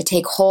starting to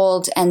take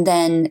hold. And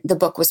then the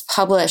book was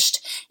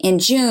published in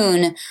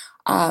June.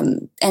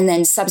 And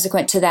then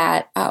subsequent to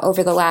that,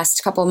 over the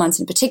last couple of months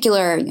in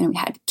particular, we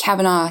had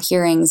Kavanaugh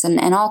hearings and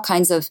all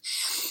kinds of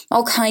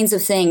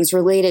things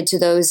related to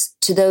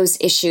those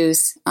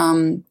issues,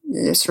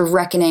 sort of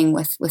reckoning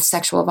with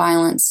sexual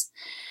violence.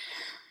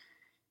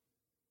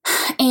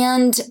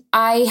 And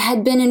I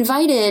had been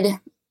invited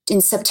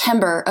in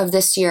September of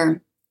this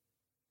year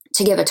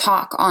to give a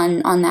talk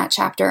on that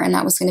chapter. And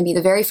that was going to be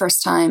the very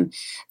first time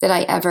that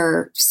I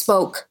ever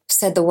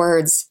said the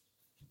words.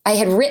 I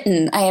had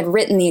written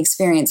the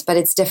experience, but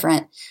it's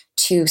different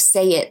to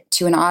say it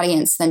to an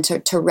audience than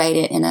to write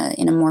it in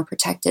a more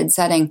protected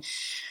setting.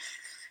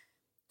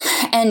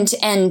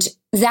 And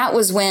that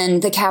was when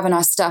the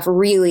Kavanaugh stuff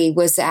really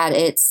was at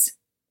its,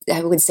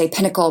 I would say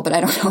pinnacle, but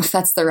I don't know if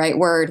that's the right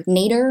word,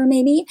 nadir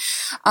maybe.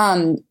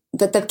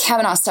 But the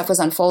Kavanaugh stuff was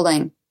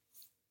unfolding.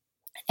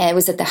 And it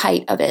was at the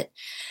height of it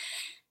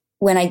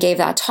when I gave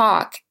that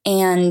talk.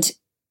 And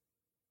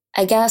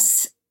I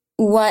guess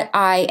what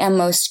I am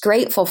most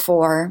grateful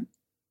for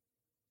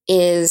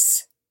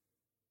is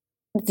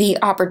the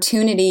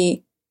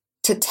opportunity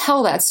to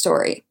tell that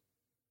story,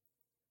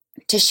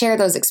 to share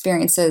those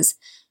experiences,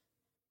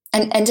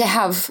 and to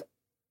have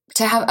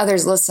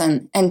others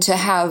listen and to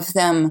have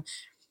them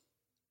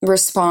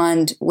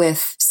respond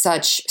with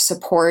such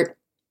support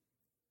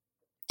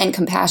and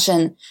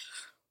compassion,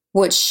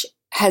 which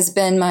has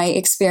been my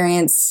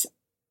experience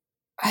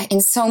in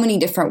so many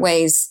different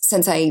ways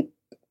since I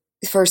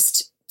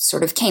first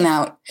sort of came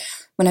out,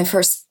 when I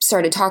first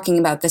started talking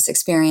about this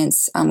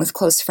experience with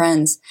close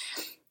friends.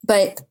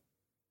 But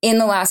in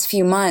the last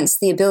few months,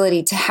 the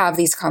ability to have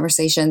these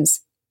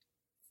conversations,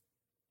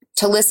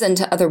 to listen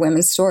to other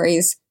women's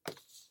stories,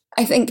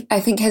 I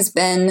think has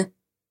been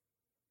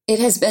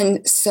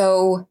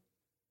so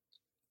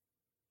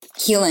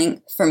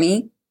healing for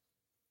me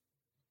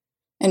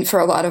and for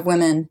a lot of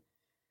women.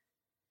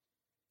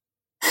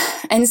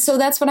 And so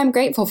that's what I'm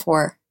grateful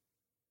for.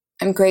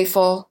 I'm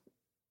grateful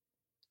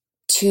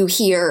to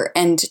hear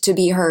and to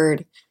be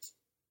heard.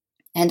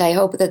 And I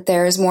hope that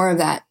there's more of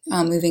that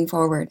moving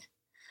forward.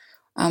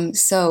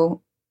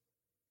 So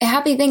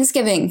happy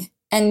Thanksgiving,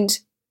 and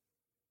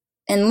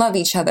love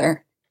each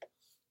other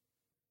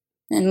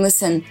and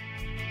listen.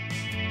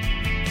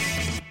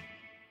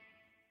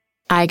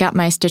 I got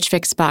my Stitch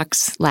Fix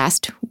box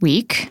last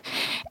week,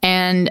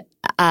 and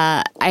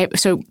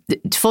so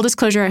full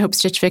disclosure, I hope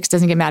Stitch Fix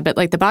doesn't get mad, but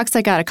like the box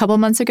I got a couple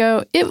months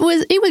ago, it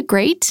was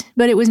great,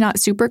 but it was not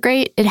super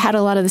great. It had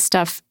a lot of the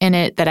stuff in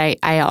it that I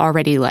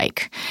already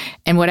like.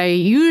 And what I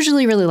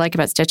usually really like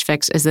about Stitch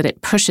Fix is that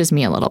it pushes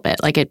me a little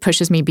bit. Like it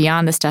pushes me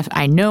beyond the stuff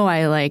I know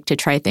I like to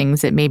try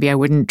things that maybe I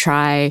wouldn't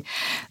try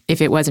if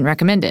it wasn't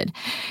recommended.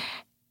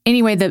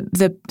 Anyway,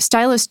 the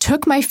stylist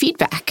took my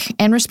feedback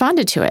and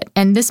responded to it.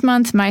 And this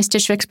month, my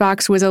Stitch Fix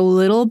box was a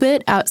little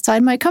bit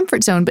outside my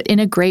comfort zone, but in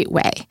a great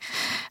way.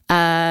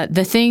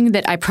 The thing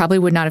that I probably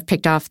would not have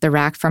picked off the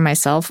rack for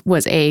myself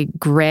was a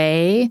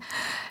gray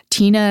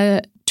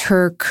Tina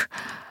Turk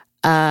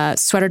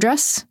sweater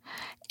dress.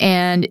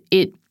 And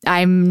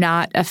I'm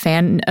not a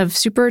fan of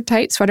super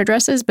tight sweater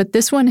dresses, but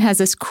this one has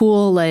this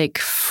cool, like,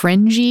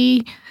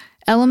 fringy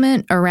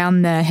element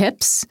around the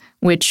hips,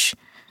 which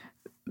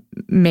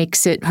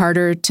makes it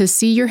harder to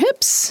see your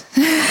hips.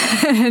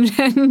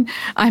 And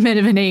I'm at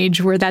an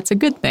age where that's a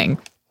good thing.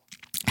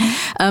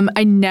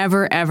 I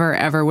never, ever,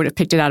 ever would have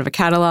picked it out of a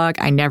catalog.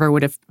 I never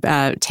would have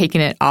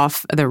taken it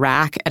off the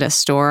rack at a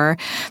store.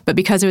 But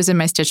because it was in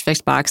my Stitch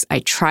Fix box, I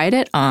tried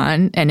it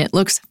on, and it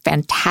looks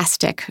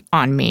fantastic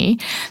on me.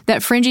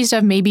 That fringy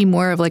stuff may be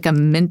more of like a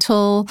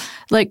mental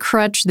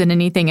crutch than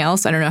anything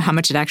else. I don't know how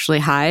much it actually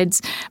hides,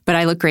 but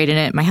I look great in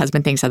it. My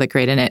husband thinks I look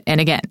great in it.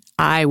 And again,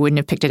 I wouldn't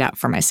have picked it out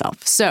for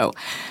myself. So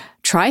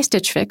try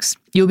Stitch Fix.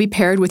 You'll be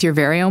paired with your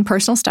very own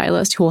personal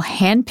stylist who will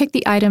handpick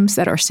the items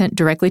that are sent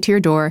directly to your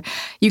door.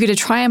 You get to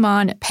try them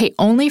on, pay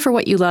only for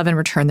what you love, and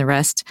return the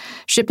rest.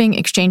 Shipping,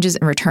 exchanges,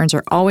 and returns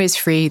are always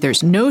free.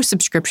 There's no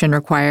subscription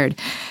required.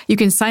 You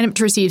can sign up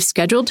to receive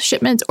scheduled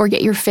shipments or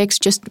get your fix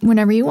just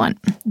whenever you want.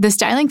 The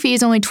styling fee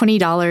is only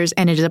 $20,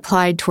 and it is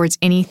applied towards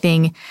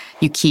anything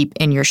you keep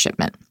in your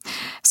shipment.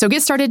 So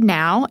get started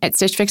now at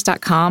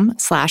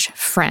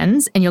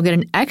stitchfix.com/friends, and you'll get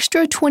an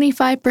extra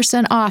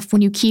 25% off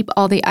when you keep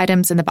all the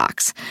items in the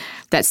box.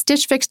 That's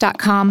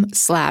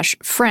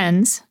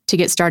stitchfix.com/friends to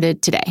get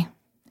started today.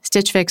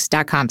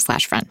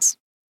 stitchfix.com/friends.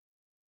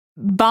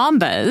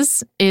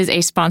 Bombas is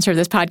a sponsor of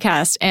this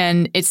podcast,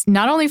 and it's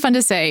not only fun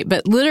to say,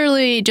 but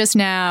literally just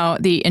now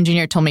the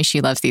engineer told me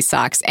she loves these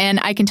socks. And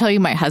I can tell you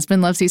my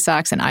husband loves these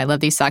socks and I love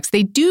these socks.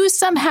 They do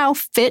somehow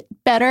fit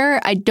better.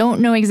 I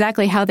don't know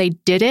exactly how they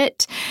did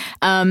it.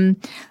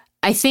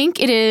 I think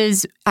it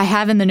is, I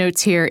have in the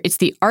notes here, it's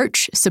the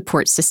arch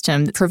support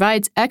system that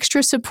provides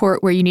extra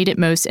support where you need it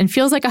most and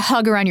feels like a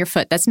hug around your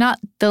foot. That's not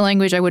the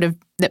language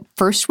that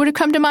first would have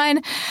come to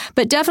mind,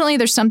 but definitely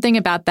there's something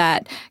about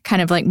that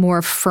kind of like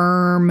more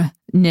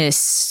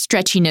firmness,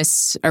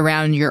 stretchiness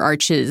around your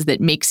arches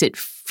that makes it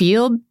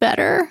feel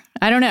better.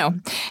 I don't know.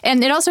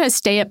 And it also has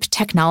stay-up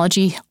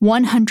technology.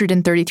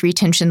 133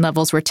 tension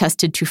levels were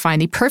tested to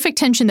find the perfect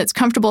tension that's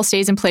comfortable,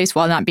 stays in place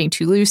while not being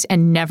too loose,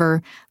 and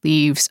never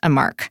leaves a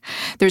mark.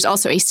 There's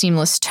also a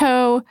seamless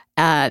toe.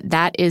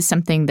 That is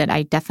something that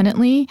I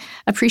definitely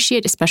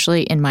appreciate,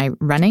 especially in my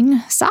running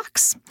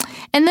socks.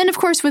 And then, of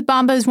course, with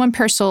Bombas, 1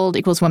 pair sold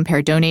equals 1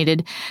 pair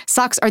donated.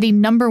 Socks are the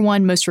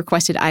 #1 most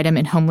requested item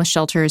in homeless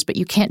shelters, but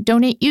you can't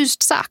donate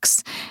used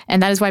socks.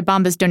 And that is why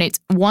Bombas donates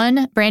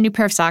 1 brand new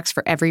pair of socks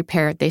for every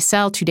pair they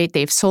sell. To date,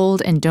 they've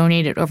sold and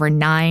donated over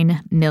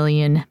 9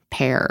 million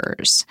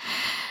pairs.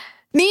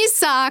 These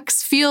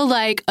socks feel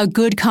like a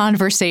good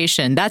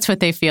conversation. That's what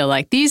they feel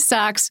like. These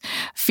socks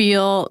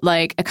feel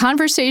like a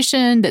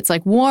conversation that's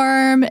like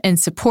warm and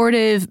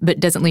supportive, but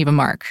doesn't leave a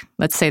mark.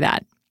 Let's say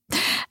that.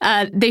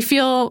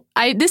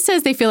 This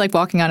says they feel like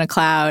walking on a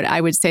cloud. I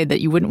would say that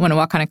you wouldn't want to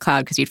walk on a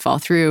cloud because you'd fall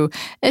through.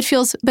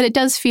 But it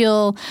does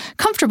feel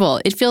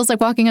comfortable. It feels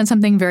like walking on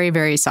something very,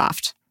 very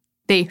soft.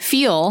 They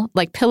feel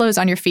like pillows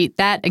on your feet.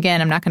 That,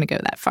 again, I'm not going to go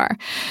that far.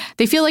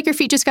 They feel like your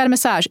feet just got a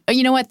massage.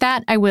 You know what?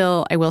 That I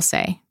will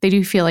say. They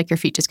do feel like your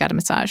feet just got a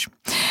massage.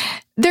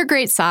 They're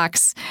great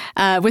socks.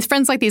 With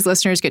friends like these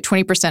listeners, get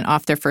 20%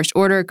 off their first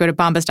order. Go to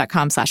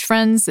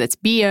bombas.com/friends. That's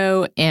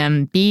BOMBAS.com,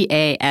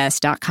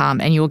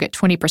 and you will get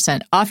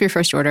 20% off your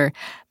first order.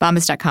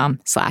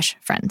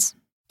 Bombas.com/friends.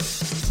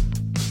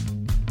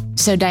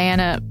 So,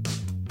 Diana,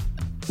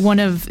 one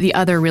of the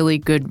other really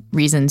good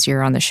reasons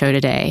you're on the show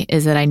today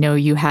is that I know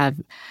you have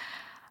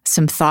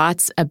some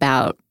thoughts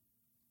about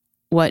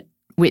what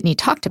Whitney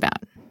talked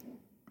about,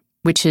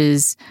 which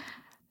is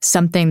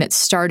something that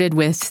started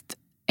with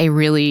a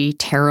really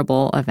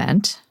terrible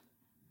event,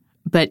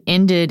 but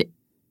ended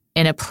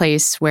in a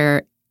place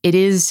where it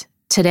is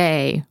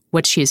today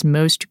what she is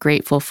most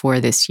grateful for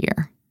this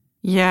year.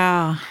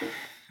 Yeah.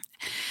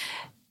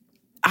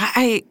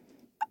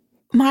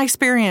 My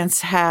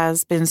experience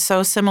has been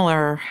so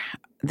similar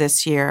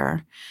this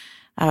year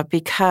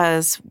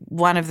because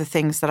one of the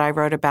things that I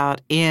wrote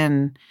about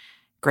in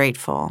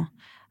Grateful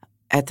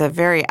at the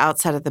very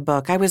outset of the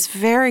book, I was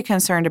very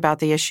concerned about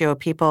the issue of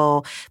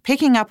people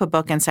picking up a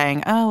book and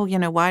saying, oh,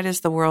 why does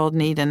the world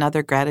need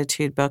another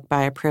gratitude book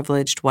by a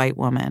privileged white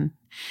woman?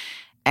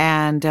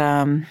 And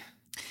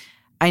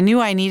I knew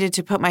I needed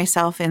to put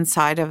myself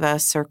inside of a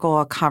circle,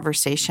 a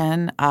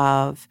conversation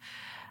of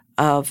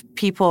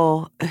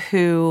people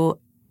who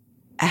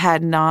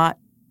had not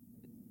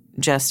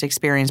just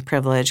experienced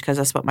privilege, because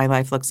that's what my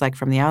life looks like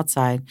from the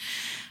outside.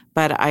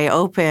 But I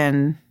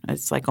open,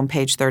 it's like on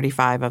page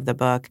 35 of the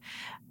book,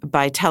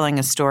 by telling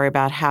a story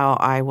about how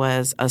I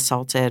was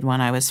assaulted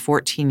when I was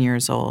 14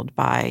 years old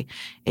by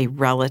a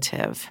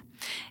relative.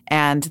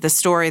 And the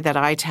story that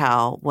I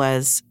tell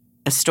was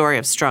a story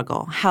of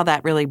struggle, how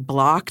that really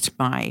blocked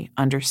my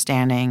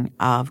understanding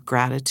of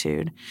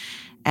gratitude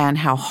and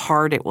how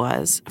hard it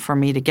was for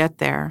me to get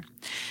there.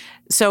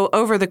 So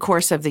over the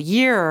course of the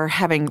year,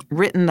 having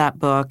written that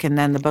book and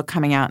then the book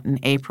coming out in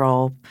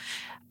April,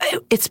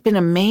 it's been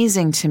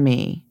amazing to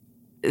me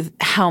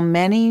how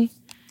many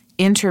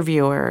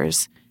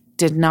interviewers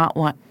did not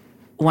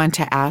want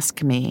to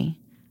ask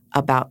me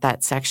about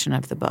that section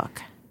of the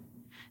book,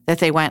 that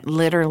they went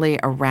literally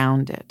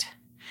around it.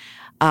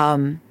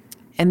 And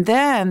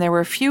then there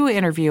were a few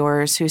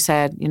interviewers who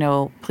said,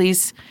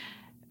 please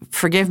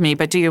forgive me,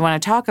 but do you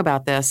want to talk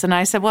about this? And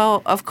I said,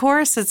 well, of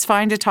course it's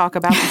fine to talk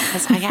about it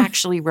because I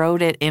actually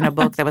wrote it in a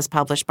book that was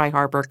published by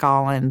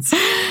HarperCollins,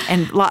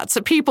 and lots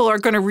of people are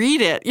going to read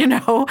it,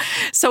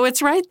 So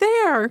it's right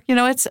there.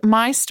 It's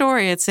my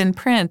story. It's in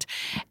print.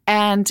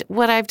 And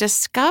what I've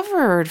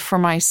discovered for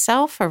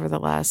myself over the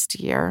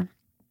last year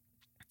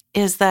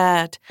is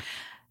that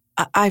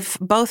I've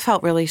both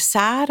felt really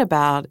sad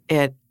about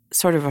it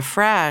sort of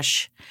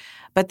afresh,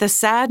 but the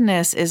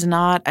sadness is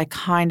not a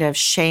kind of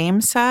shame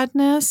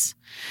sadness.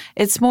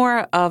 It's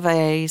more of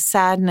a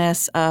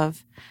sadness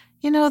of,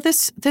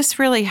 this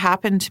really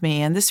happened to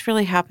me, and this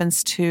really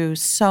happens to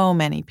so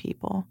many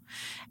people.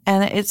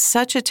 And it's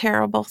such a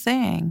terrible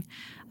thing.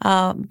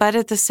 But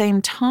at the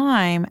same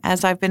time,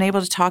 as I've been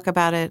able to talk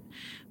about it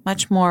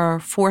much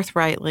more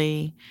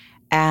forthrightly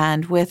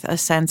and with a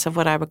sense of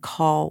what I would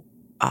call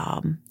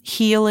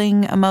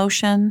healing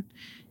emotion,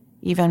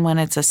 even when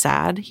it's a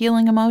sad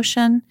healing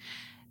emotion,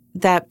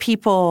 that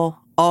people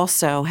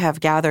also have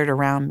gathered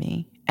around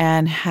me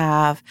and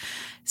have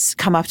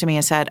come up to me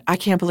and said, I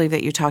can't believe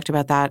that you talked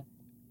about that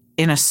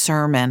in a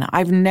sermon.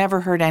 I've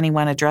never heard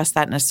anyone address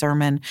that in a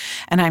sermon,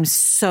 and I'm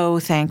so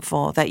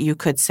thankful that you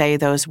could say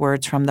those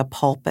words from the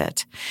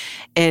pulpit.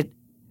 It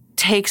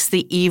takes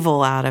the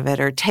evil out of it,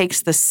 or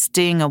takes the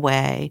sting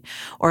away,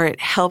 or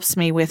it helps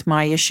me with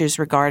my issues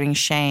regarding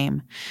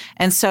shame.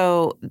 And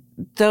so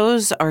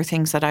those are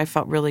things that I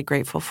felt really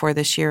grateful for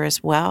this year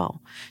as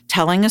well.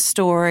 Telling a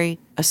story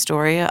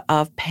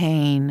of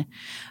pain,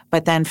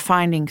 but then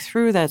finding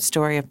through that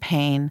story of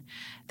pain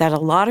that a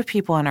lot of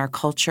people in our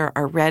culture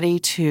are ready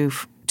to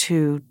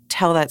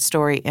tell that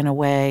story in a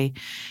way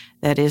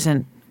that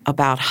isn't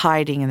about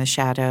hiding in the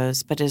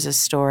shadows, but is a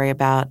story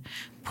about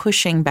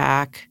pushing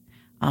back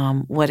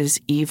what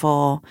is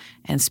evil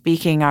and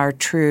speaking our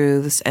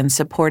truths and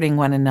supporting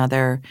one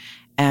another,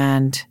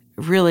 and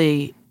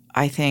really,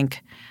 I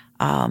think,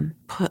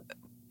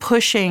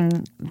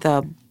 pushing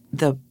the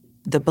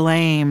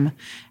blame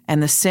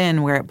and the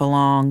sin where it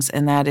belongs,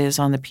 and that is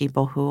on the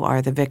people who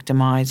are the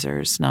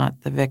victimizers, not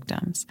the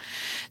victims.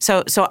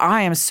 So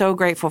I am so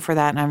grateful for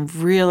that, and I'm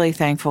really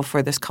thankful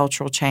for this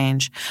cultural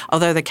change.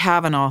 Although the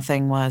Kavanaugh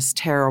thing was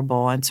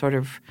terrible and sort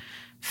of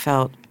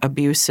felt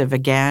abusive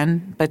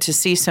again, but to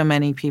see so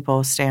many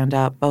people stand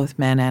up, both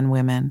men and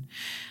women,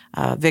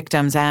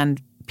 victims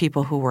and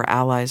people who were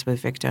allies with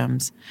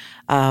victims,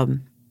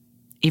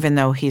 even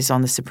though he's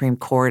on the Supreme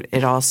Court,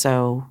 it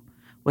also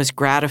was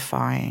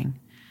gratifying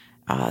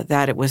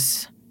that it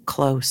was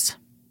close.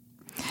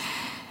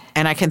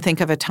 And I can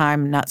think of a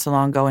time not so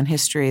long ago in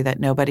history that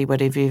nobody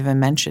would have even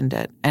mentioned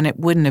it, and it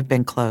wouldn't have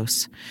been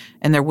close,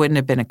 and there wouldn't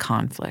have been a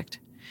conflict.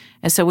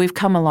 And so we've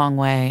come a long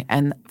way,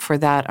 and for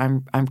that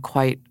I'm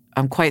quite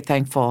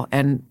thankful,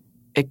 and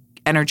it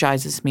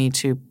energizes me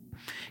to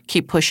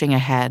keep pushing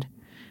ahead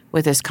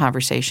with this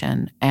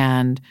conversation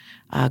and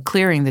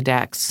clearing the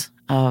decks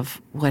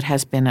of what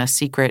has been a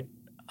secret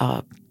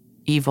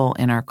evil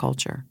in our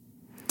culture.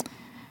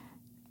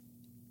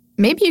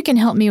 Maybe you can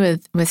help me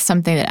with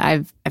something that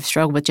I've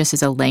struggled with just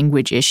as a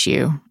language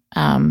issue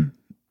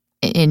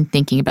in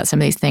thinking about some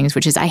of these things,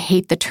 which is I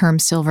hate the term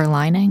silver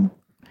lining.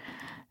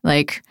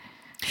 Like,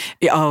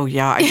 oh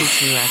yeah, I do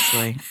too,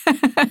 actually.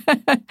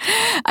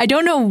 I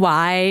don't know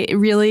why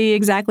really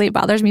exactly it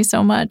bothers me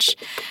so much,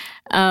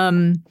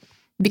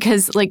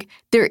 because like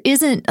there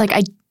isn't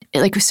like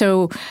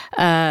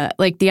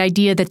the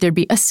idea that there'd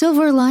be a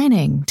silver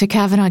lining to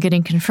Kavanaugh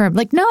getting confirmed.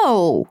 Like,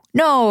 no,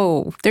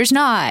 there's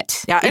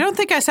not. Yeah, I don't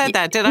think I said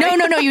that, did I?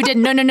 No, you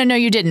didn't. No,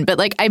 you didn't. But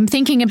like, I'm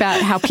thinking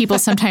about how people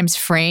sometimes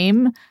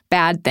frame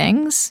bad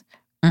things,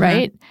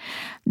 right?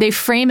 They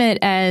frame it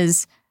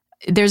as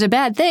there's a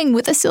bad thing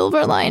with a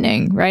silver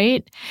lining,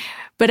 right?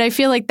 But I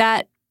feel like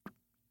that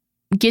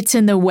gets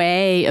in the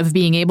way of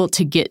being able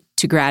to get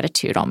to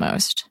gratitude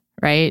almost,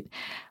 right?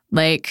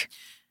 Like,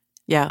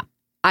 yeah.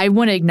 I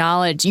want to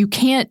acknowledge you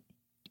can't,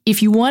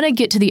 if you want to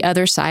get to the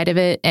other side of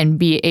it and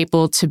be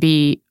able to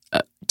be,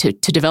 to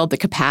develop the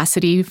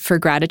capacity for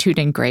gratitude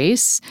and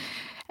grace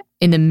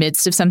in the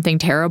midst of something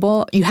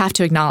terrible, you have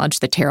to acknowledge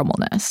the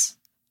terribleness,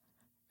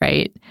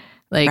 right?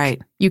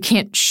 Like, you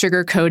can't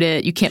sugarcoat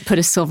it. You can't put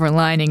a silver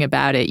lining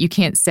about it. You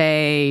can't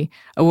say,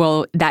 oh,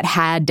 well, that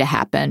had to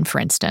happen, for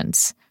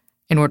instance,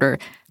 in order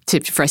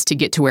for us to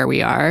get to where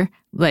we are.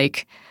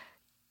 Like,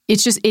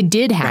 it's just, it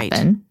did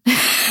happen.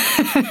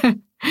 Right.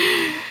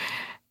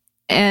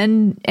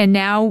 And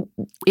now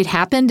it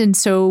happened. And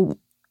so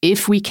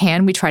if we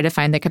can, we try to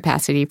find the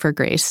capacity for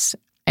grace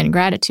and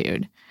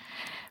gratitude.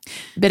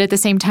 But at the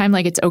same time,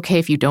 like, it's okay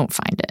if you don't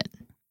find it.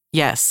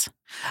 Yes.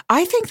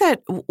 I think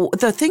that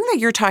the thing that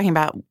you're talking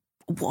about,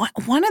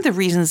 one of the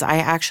reasons I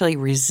actually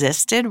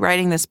resisted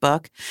writing this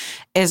book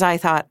is I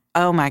thought,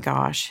 oh my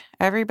gosh,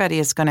 everybody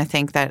is going to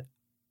think that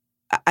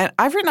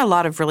I've written a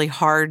lot of really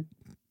hard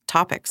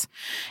topics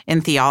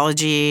in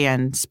theology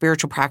and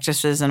spiritual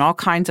practices and all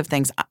kinds of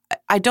things.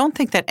 I don't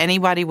think that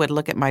anybody would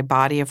look at my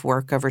body of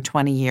work over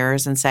 20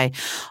 years and say,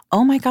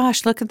 oh my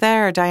gosh, look at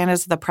there,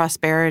 Diana's the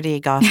prosperity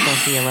gospel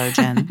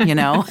theologian,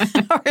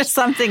 or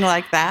something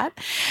like that.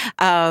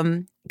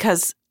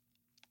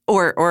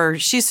 Or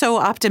she's so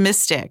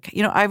optimistic.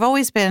 I've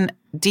always been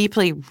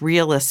deeply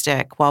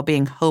realistic while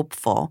being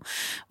hopeful,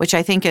 which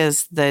I think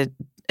is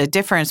a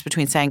difference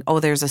between saying, oh,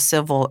 there's a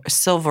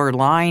silver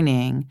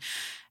lining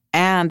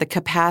and the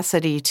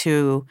capacity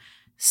to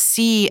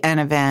see an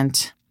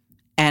event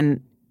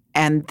and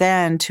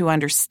then to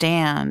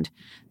understand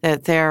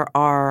that there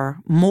are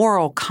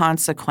moral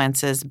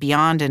consequences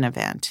beyond an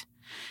event.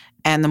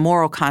 And the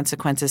moral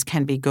consequences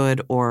can be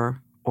good or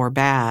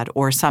bad,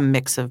 or some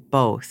mix of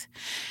both.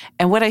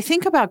 And what I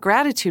think about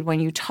gratitude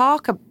when you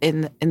talk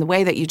in the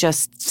way that you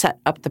just set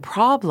up the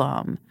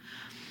problem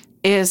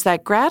is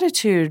that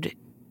gratitude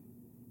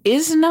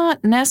is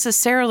not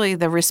necessarily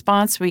the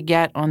response we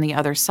get on the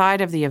other side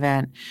of the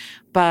event,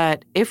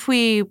 but if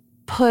we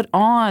put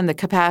on the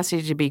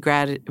capacity to be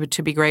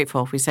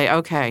grateful, if we say,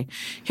 okay,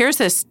 here's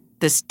this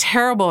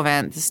terrible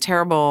event, this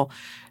terrible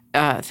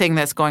thing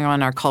that's going on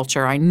in our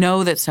culture. I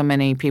know that so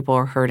many people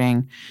are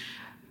hurting.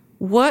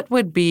 What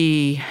would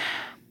be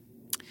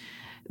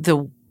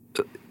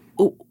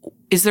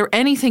is there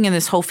anything in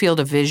this whole field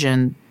of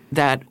vision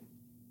that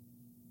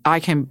I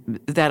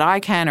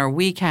can or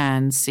we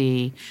can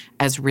see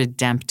as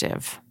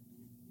redemptive?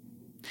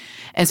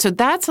 And so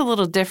that's a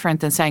little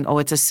different than saying, oh,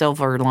 it's a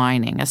silver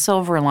lining. A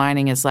silver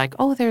lining is like,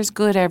 oh, there's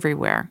good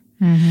everywhere.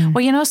 Mm-hmm.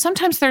 Well,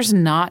 sometimes there's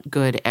not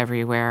good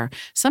everywhere.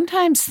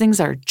 Sometimes things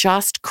are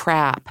just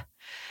crap.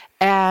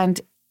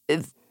 And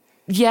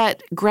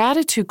yet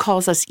gratitude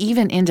calls us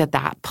even into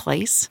that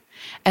place.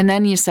 And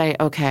then you say,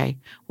 okay,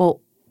 well,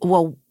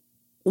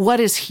 what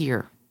is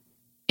here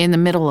in the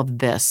middle of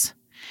this?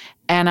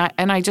 And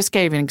I just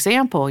gave an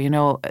example,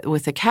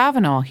 with the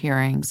Kavanaugh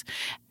hearings.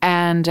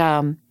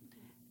 And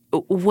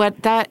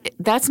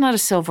that's not a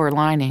silver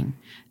lining.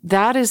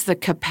 That is the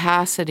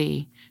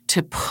capacity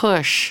to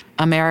push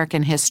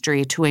American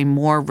history to a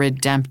more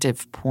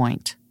redemptive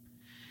point.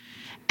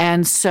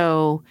 And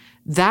so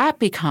that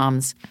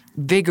becomes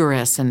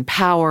vigorous and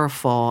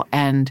powerful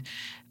and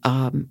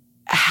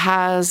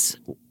has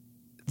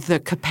the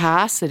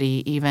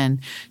capacity even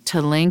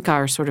to link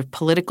our sort of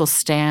political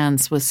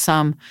stands with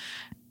some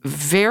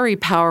very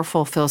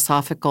powerful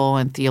philosophical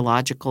and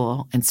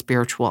theological and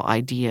spiritual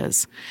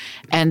ideas.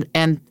 And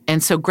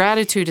so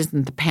gratitude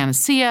isn't the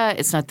panacea.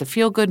 It's not the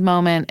feel-good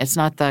moment. It's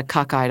not the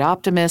cockeyed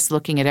optimist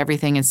looking at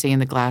everything and seeing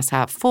the glass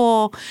half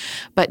full.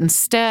 But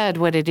instead,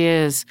 what it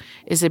is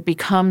it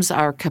becomes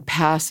our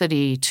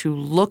capacity to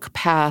look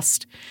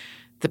past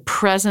the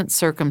present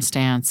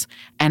circumstance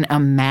and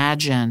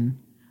imagine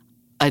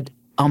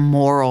a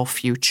moral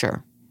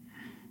future.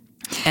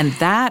 And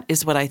that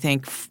is what I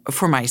think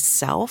for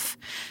myself,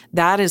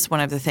 that is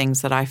one of the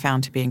things that I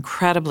found to be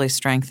incredibly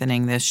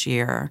strengthening this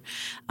year.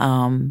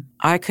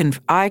 I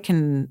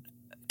can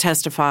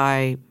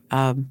testify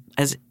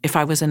as if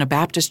I was in a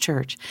Baptist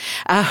church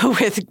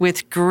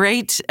with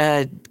great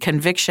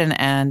conviction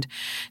and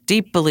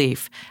deep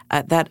belief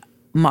that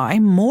my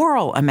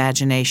moral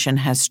imagination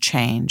has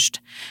changed,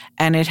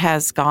 and it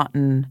has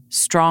gotten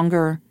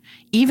stronger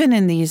even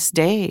in these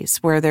days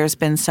where there's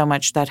been so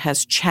much that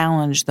has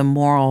challenged the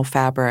moral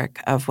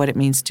fabric of what it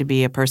means to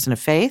be a person of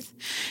faith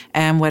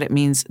and what it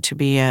means to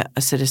be a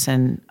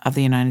citizen of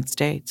the United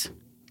States.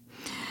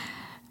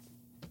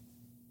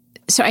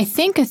 So I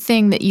think a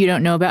thing that you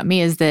don't know about me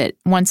is that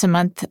once a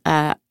month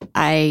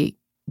I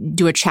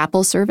do a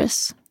chapel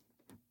service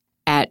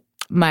at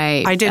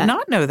my... I did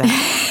not know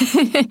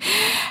that.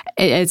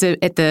 It's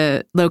at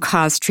the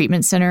low-cost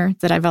treatment center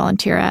that I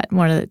volunteer at.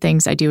 One of the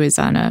things I do is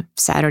on a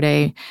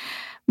Saturday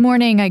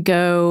morning I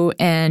go,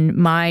 and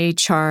my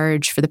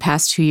charge for the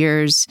past 2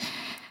 years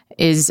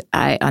is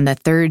on the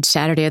third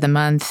Saturday of the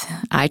month,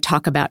 I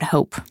talk about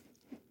hope.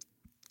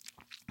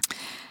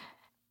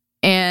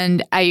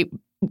 And I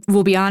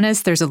will be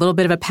honest, there's a little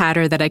bit of a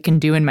patter that I can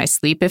do in my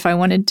sleep if I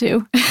wanted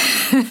to.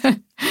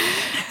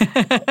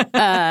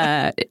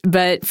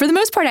 But for the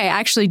most part, I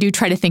actually do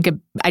try to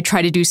I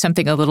try to do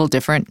something a little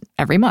different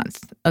every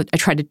month. I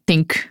try to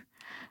think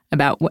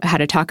about how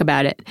to talk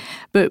about it.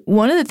 But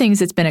one of the things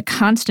that's been a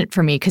constant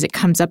for me, because it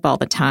comes up all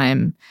the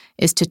time,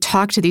 is to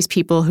talk to these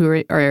people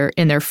who are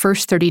in their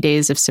first 30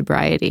 days of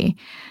sobriety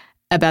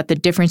about the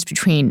difference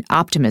between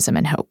optimism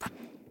and hope.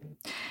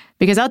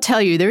 Because I'll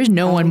tell you, there is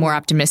no one more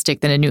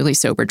optimistic than a newly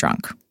sober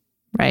drunk,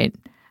 right?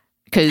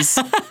 Because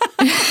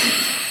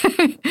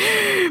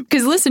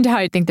listen to how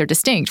I think they're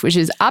distinct, which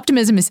is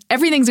optimism is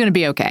everything's going to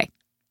be okay.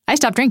 I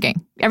stopped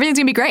drinking. Everything's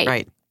going to be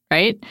great.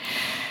 Right?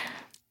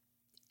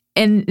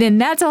 And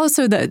that's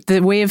also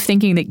the way of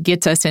thinking that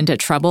gets us into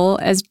trouble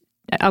as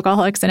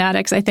alcoholics and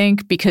addicts, I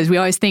think, because we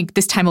always think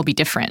this time will be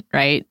different,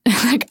 right?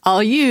 Like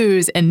I'll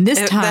use, and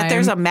this time... That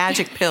there's a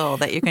magic pill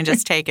that you can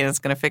just take and it's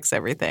going to fix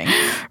everything.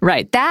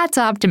 Right. That's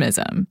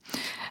optimism.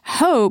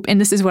 Hope, and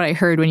this is what I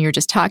heard when you were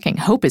just talking,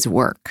 hope is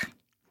work.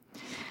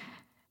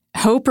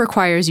 Hope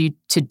requires you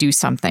to do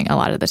something a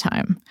lot of the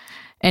time.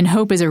 And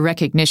hope is a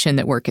recognition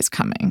that work is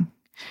coming.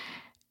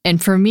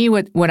 And for me,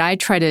 what I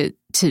try to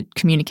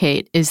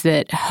communicate is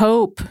that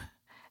hope,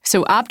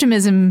 so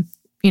optimism,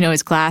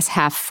 is glass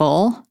half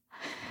full.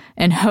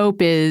 And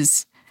hope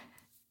is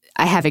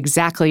I have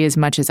exactly as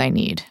much as I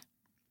need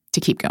to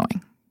keep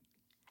going.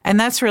 And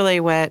that's really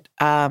what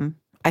I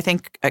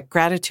think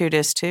gratitude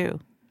is too.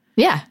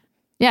 Yeah.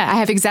 Yeah, I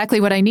have exactly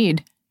what I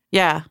need.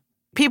 Yeah.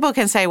 People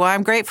can say, well,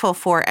 I'm grateful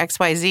for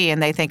XYZ,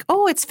 and they think,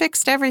 oh, it's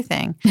fixed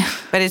everything.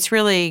 But it's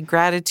really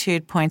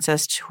gratitude points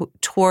us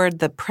toward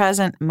the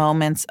present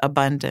moment's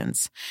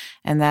abundance.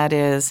 And that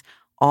is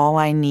all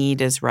I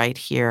need is right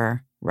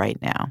here, right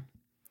now.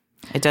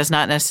 It does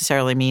not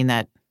necessarily mean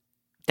that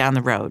down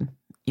the road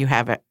you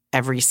have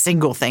every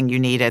single thing you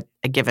need at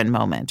a given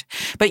moment.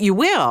 But you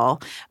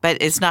will, but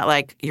it's not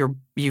like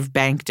you've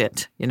banked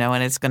it,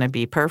 and it's going to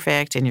be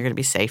perfect and you're going to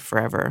be safe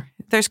forever.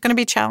 There's going to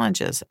be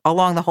challenges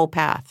along the whole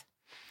path.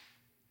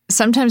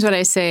 Sometimes what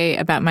I say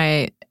about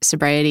my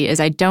sobriety is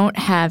I don't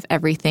have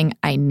everything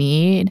I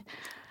need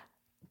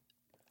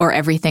or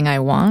everything I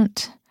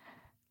want,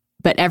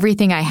 but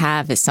everything I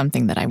have is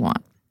something that I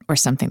want or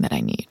something that I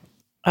need.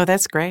 Oh,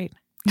 that's great.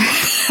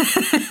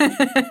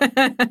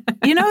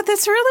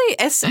 This really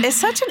is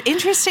such an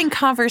interesting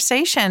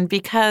conversation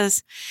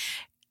because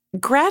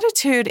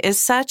gratitude is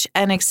such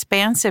an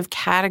expansive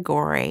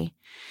category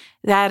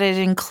that it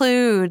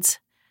includes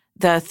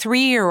the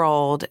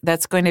 3-year-old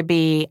that's going to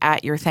be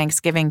at your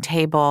Thanksgiving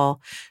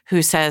table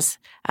who says,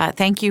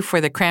 thank you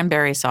for the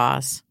cranberry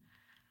sauce,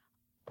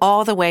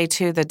 all the way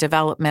to the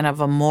development of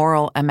a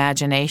moral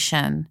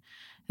imagination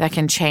that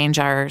can change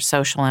our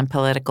social and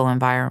political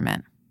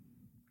environment.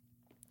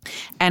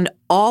 And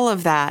all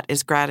of that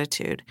is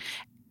gratitude.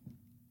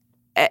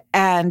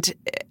 And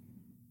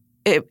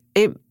it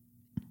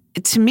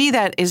to me,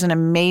 that is an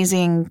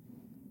amazing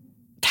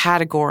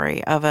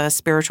category of a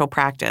spiritual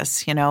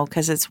practice,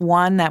 because it's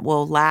one that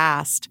will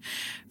last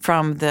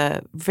from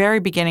the very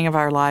beginning of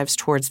our lives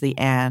towards the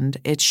end.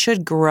 It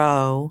should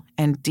grow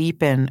and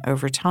deepen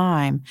over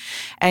time.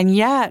 And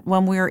yet,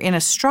 when we're in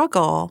a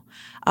struggle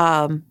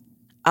of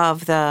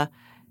the,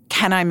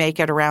 can I make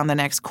it around the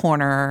next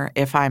corner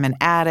if I'm an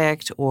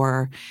addict,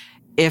 or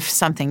if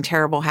something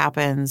terrible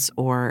happens,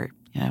 or,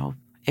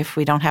 if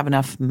we don't have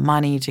enough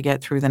money to get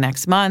through the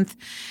next month,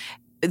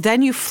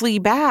 then you flee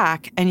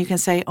back and you can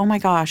say, oh my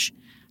gosh,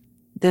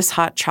 this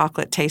hot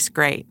chocolate tastes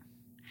great.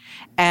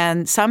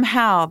 And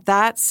somehow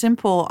that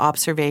simple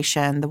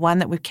observation, the one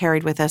that we've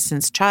carried with us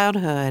since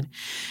childhood,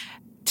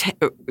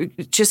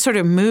 just sort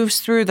of moves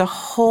through the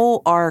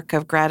whole arc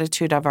of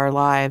gratitude of our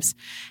lives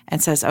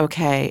and says,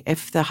 okay,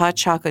 if the hot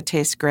chocolate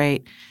tastes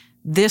great,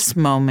 this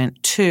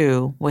moment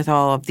too, with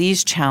all of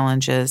these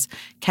challenges,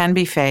 can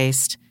be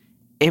faced.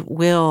 It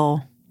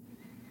will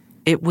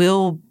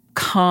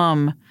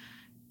come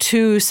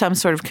to some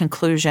sort of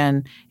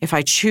conclusion if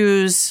I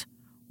choose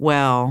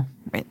well,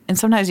 and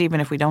sometimes even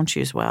if we don't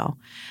choose well,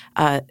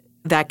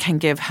 that can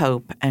give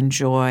hope and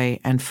joy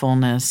and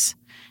fullness,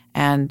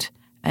 and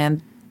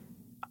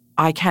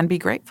I can be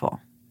grateful,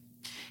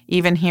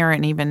 even here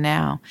and even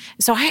now.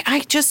 So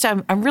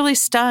I'm really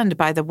stunned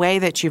by the way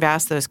that you've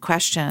asked those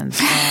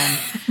questions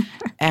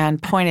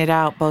and pointed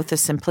out both the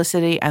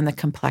simplicity and the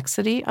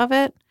complexity of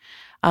it,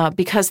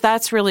 because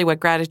that's really what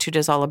gratitude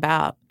is all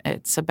about.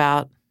 It's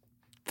about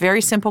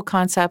very simple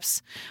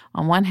concepts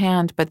on one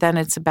hand, but then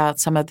it's about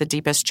some of the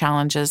deepest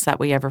challenges that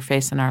we ever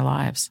face in our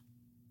lives.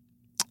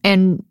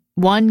 And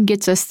one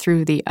gets us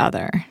through the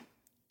other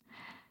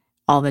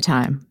all the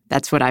time.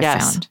 That's what I've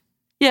found.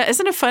 Yeah,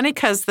 isn't it funny?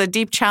 Because the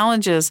deep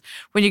challenges,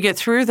 when you get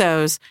through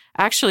those,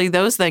 actually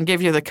those then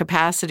give you the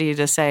capacity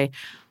to say,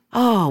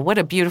 oh, what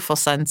a beautiful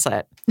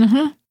sunset.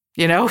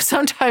 Mm-hmm.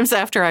 Sometimes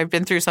after I've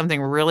been through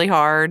something really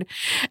hard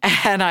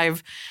and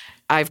I've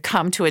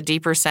come to a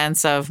deeper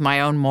sense of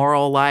my own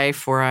moral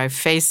life, where I've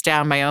faced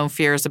down my own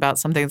fears about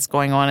something that's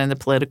going on in the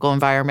political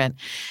environment.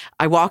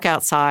 I walk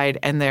outside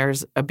and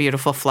there's a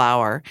beautiful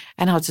flower,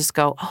 and I'll just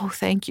go, oh,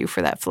 thank you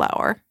for that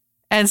flower.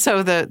 And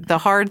so the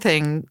hard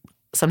thing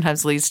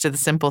sometimes leads to the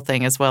simple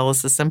thing, as well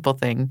as the simple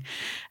thing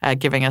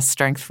giving us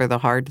strength for the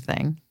hard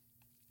thing.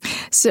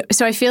 So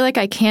I feel like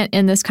I can't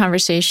end this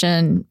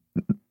conversation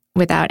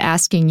without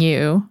asking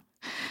you,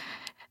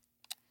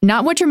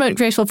 not what you're most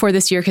grateful for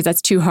this year, because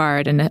that's too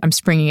hard and I'm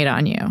springing it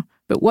on you,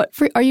 but what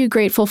are you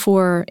grateful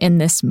for in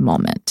this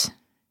moment?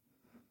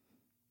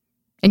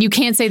 And you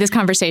can't say this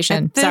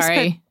conversation.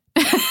 Sorry.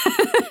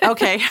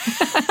 Okay.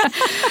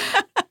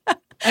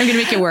 I'm going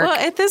to make it work. Well,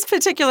 at this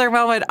particular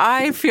moment,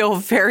 I feel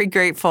very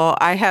grateful.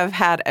 I have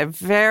had a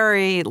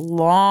very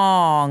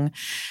long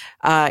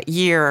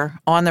year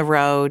on the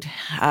road.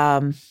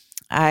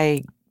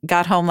 I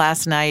got home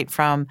last night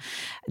from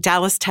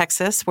Dallas,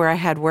 Texas, where I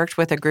had worked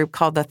with a group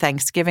called the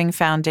Thanksgiving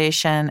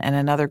Foundation and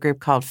another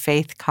group called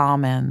Faith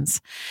Commons.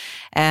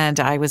 And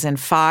I was in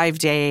 5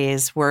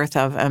 days worth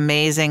of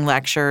amazing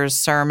lectures,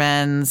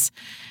 sermons,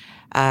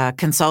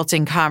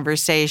 consulting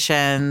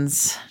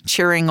conversations,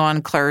 cheering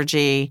on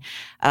clergy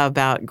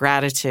about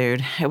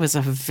gratitude. It was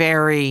a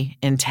very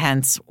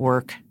intense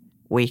work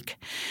week.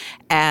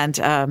 And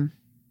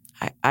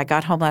I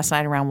got home last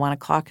night around 1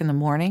 o'clock in the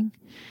morning.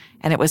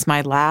 And it was my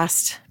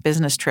last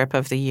business trip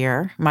of the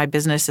year. My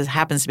business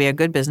happens to be a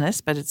good business,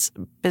 but it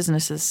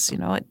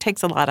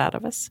takes a lot out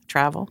of us,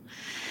 travel.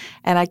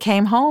 And I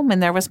came home,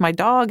 and there was my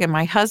dog and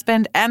my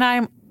husband,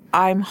 and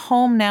I'm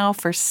home now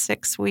for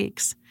 6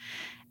 weeks.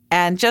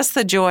 And just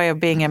the joy of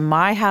being in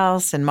my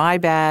house, in my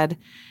bed,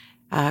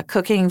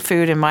 cooking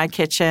food in my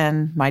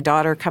kitchen, my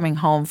daughter coming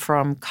home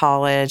from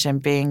college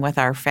and being with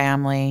our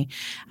family,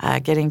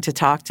 getting to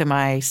talk to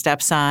my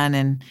stepson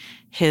and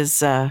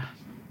his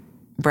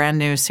brand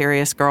new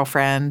serious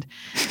girlfriend.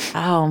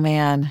 Oh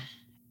man,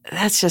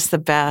 that's just the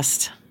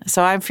best.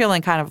 So I'm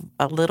feeling kind of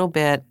a little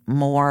bit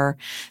more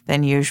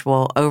than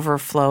usual,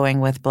 overflowing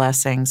with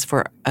blessings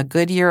for a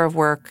good year of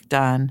work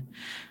done,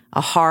 a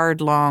hard,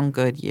 long,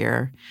 good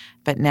year,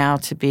 but now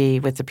to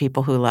be with the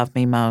people who love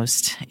me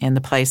most in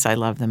the place I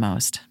love the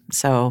most.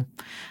 So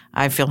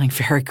I'm feeling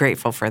very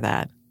grateful for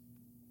that.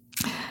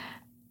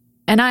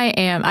 And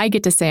I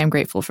get to say I'm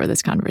grateful for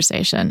this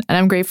conversation, and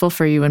I'm grateful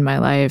for you in my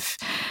life.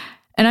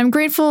 And I'm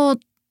grateful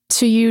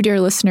to you, dear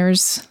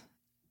listeners.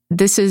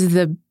 This is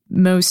the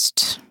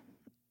most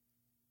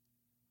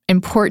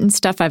important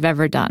stuff I've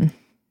ever done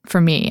for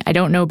me. I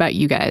don't know about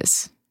you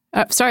guys.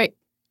 I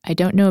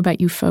don't know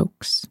about you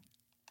folks.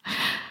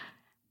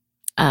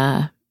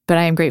 But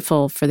I am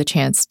grateful for the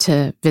chance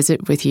to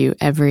visit with you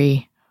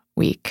every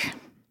week.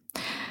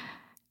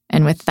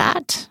 And with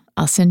that,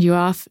 I'll send you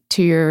off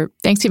to your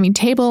Thanksgiving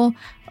table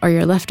or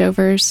your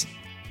leftovers.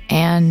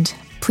 And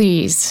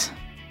please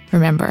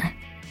remember,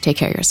 take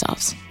care of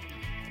yourselves.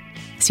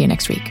 See you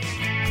next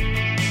week.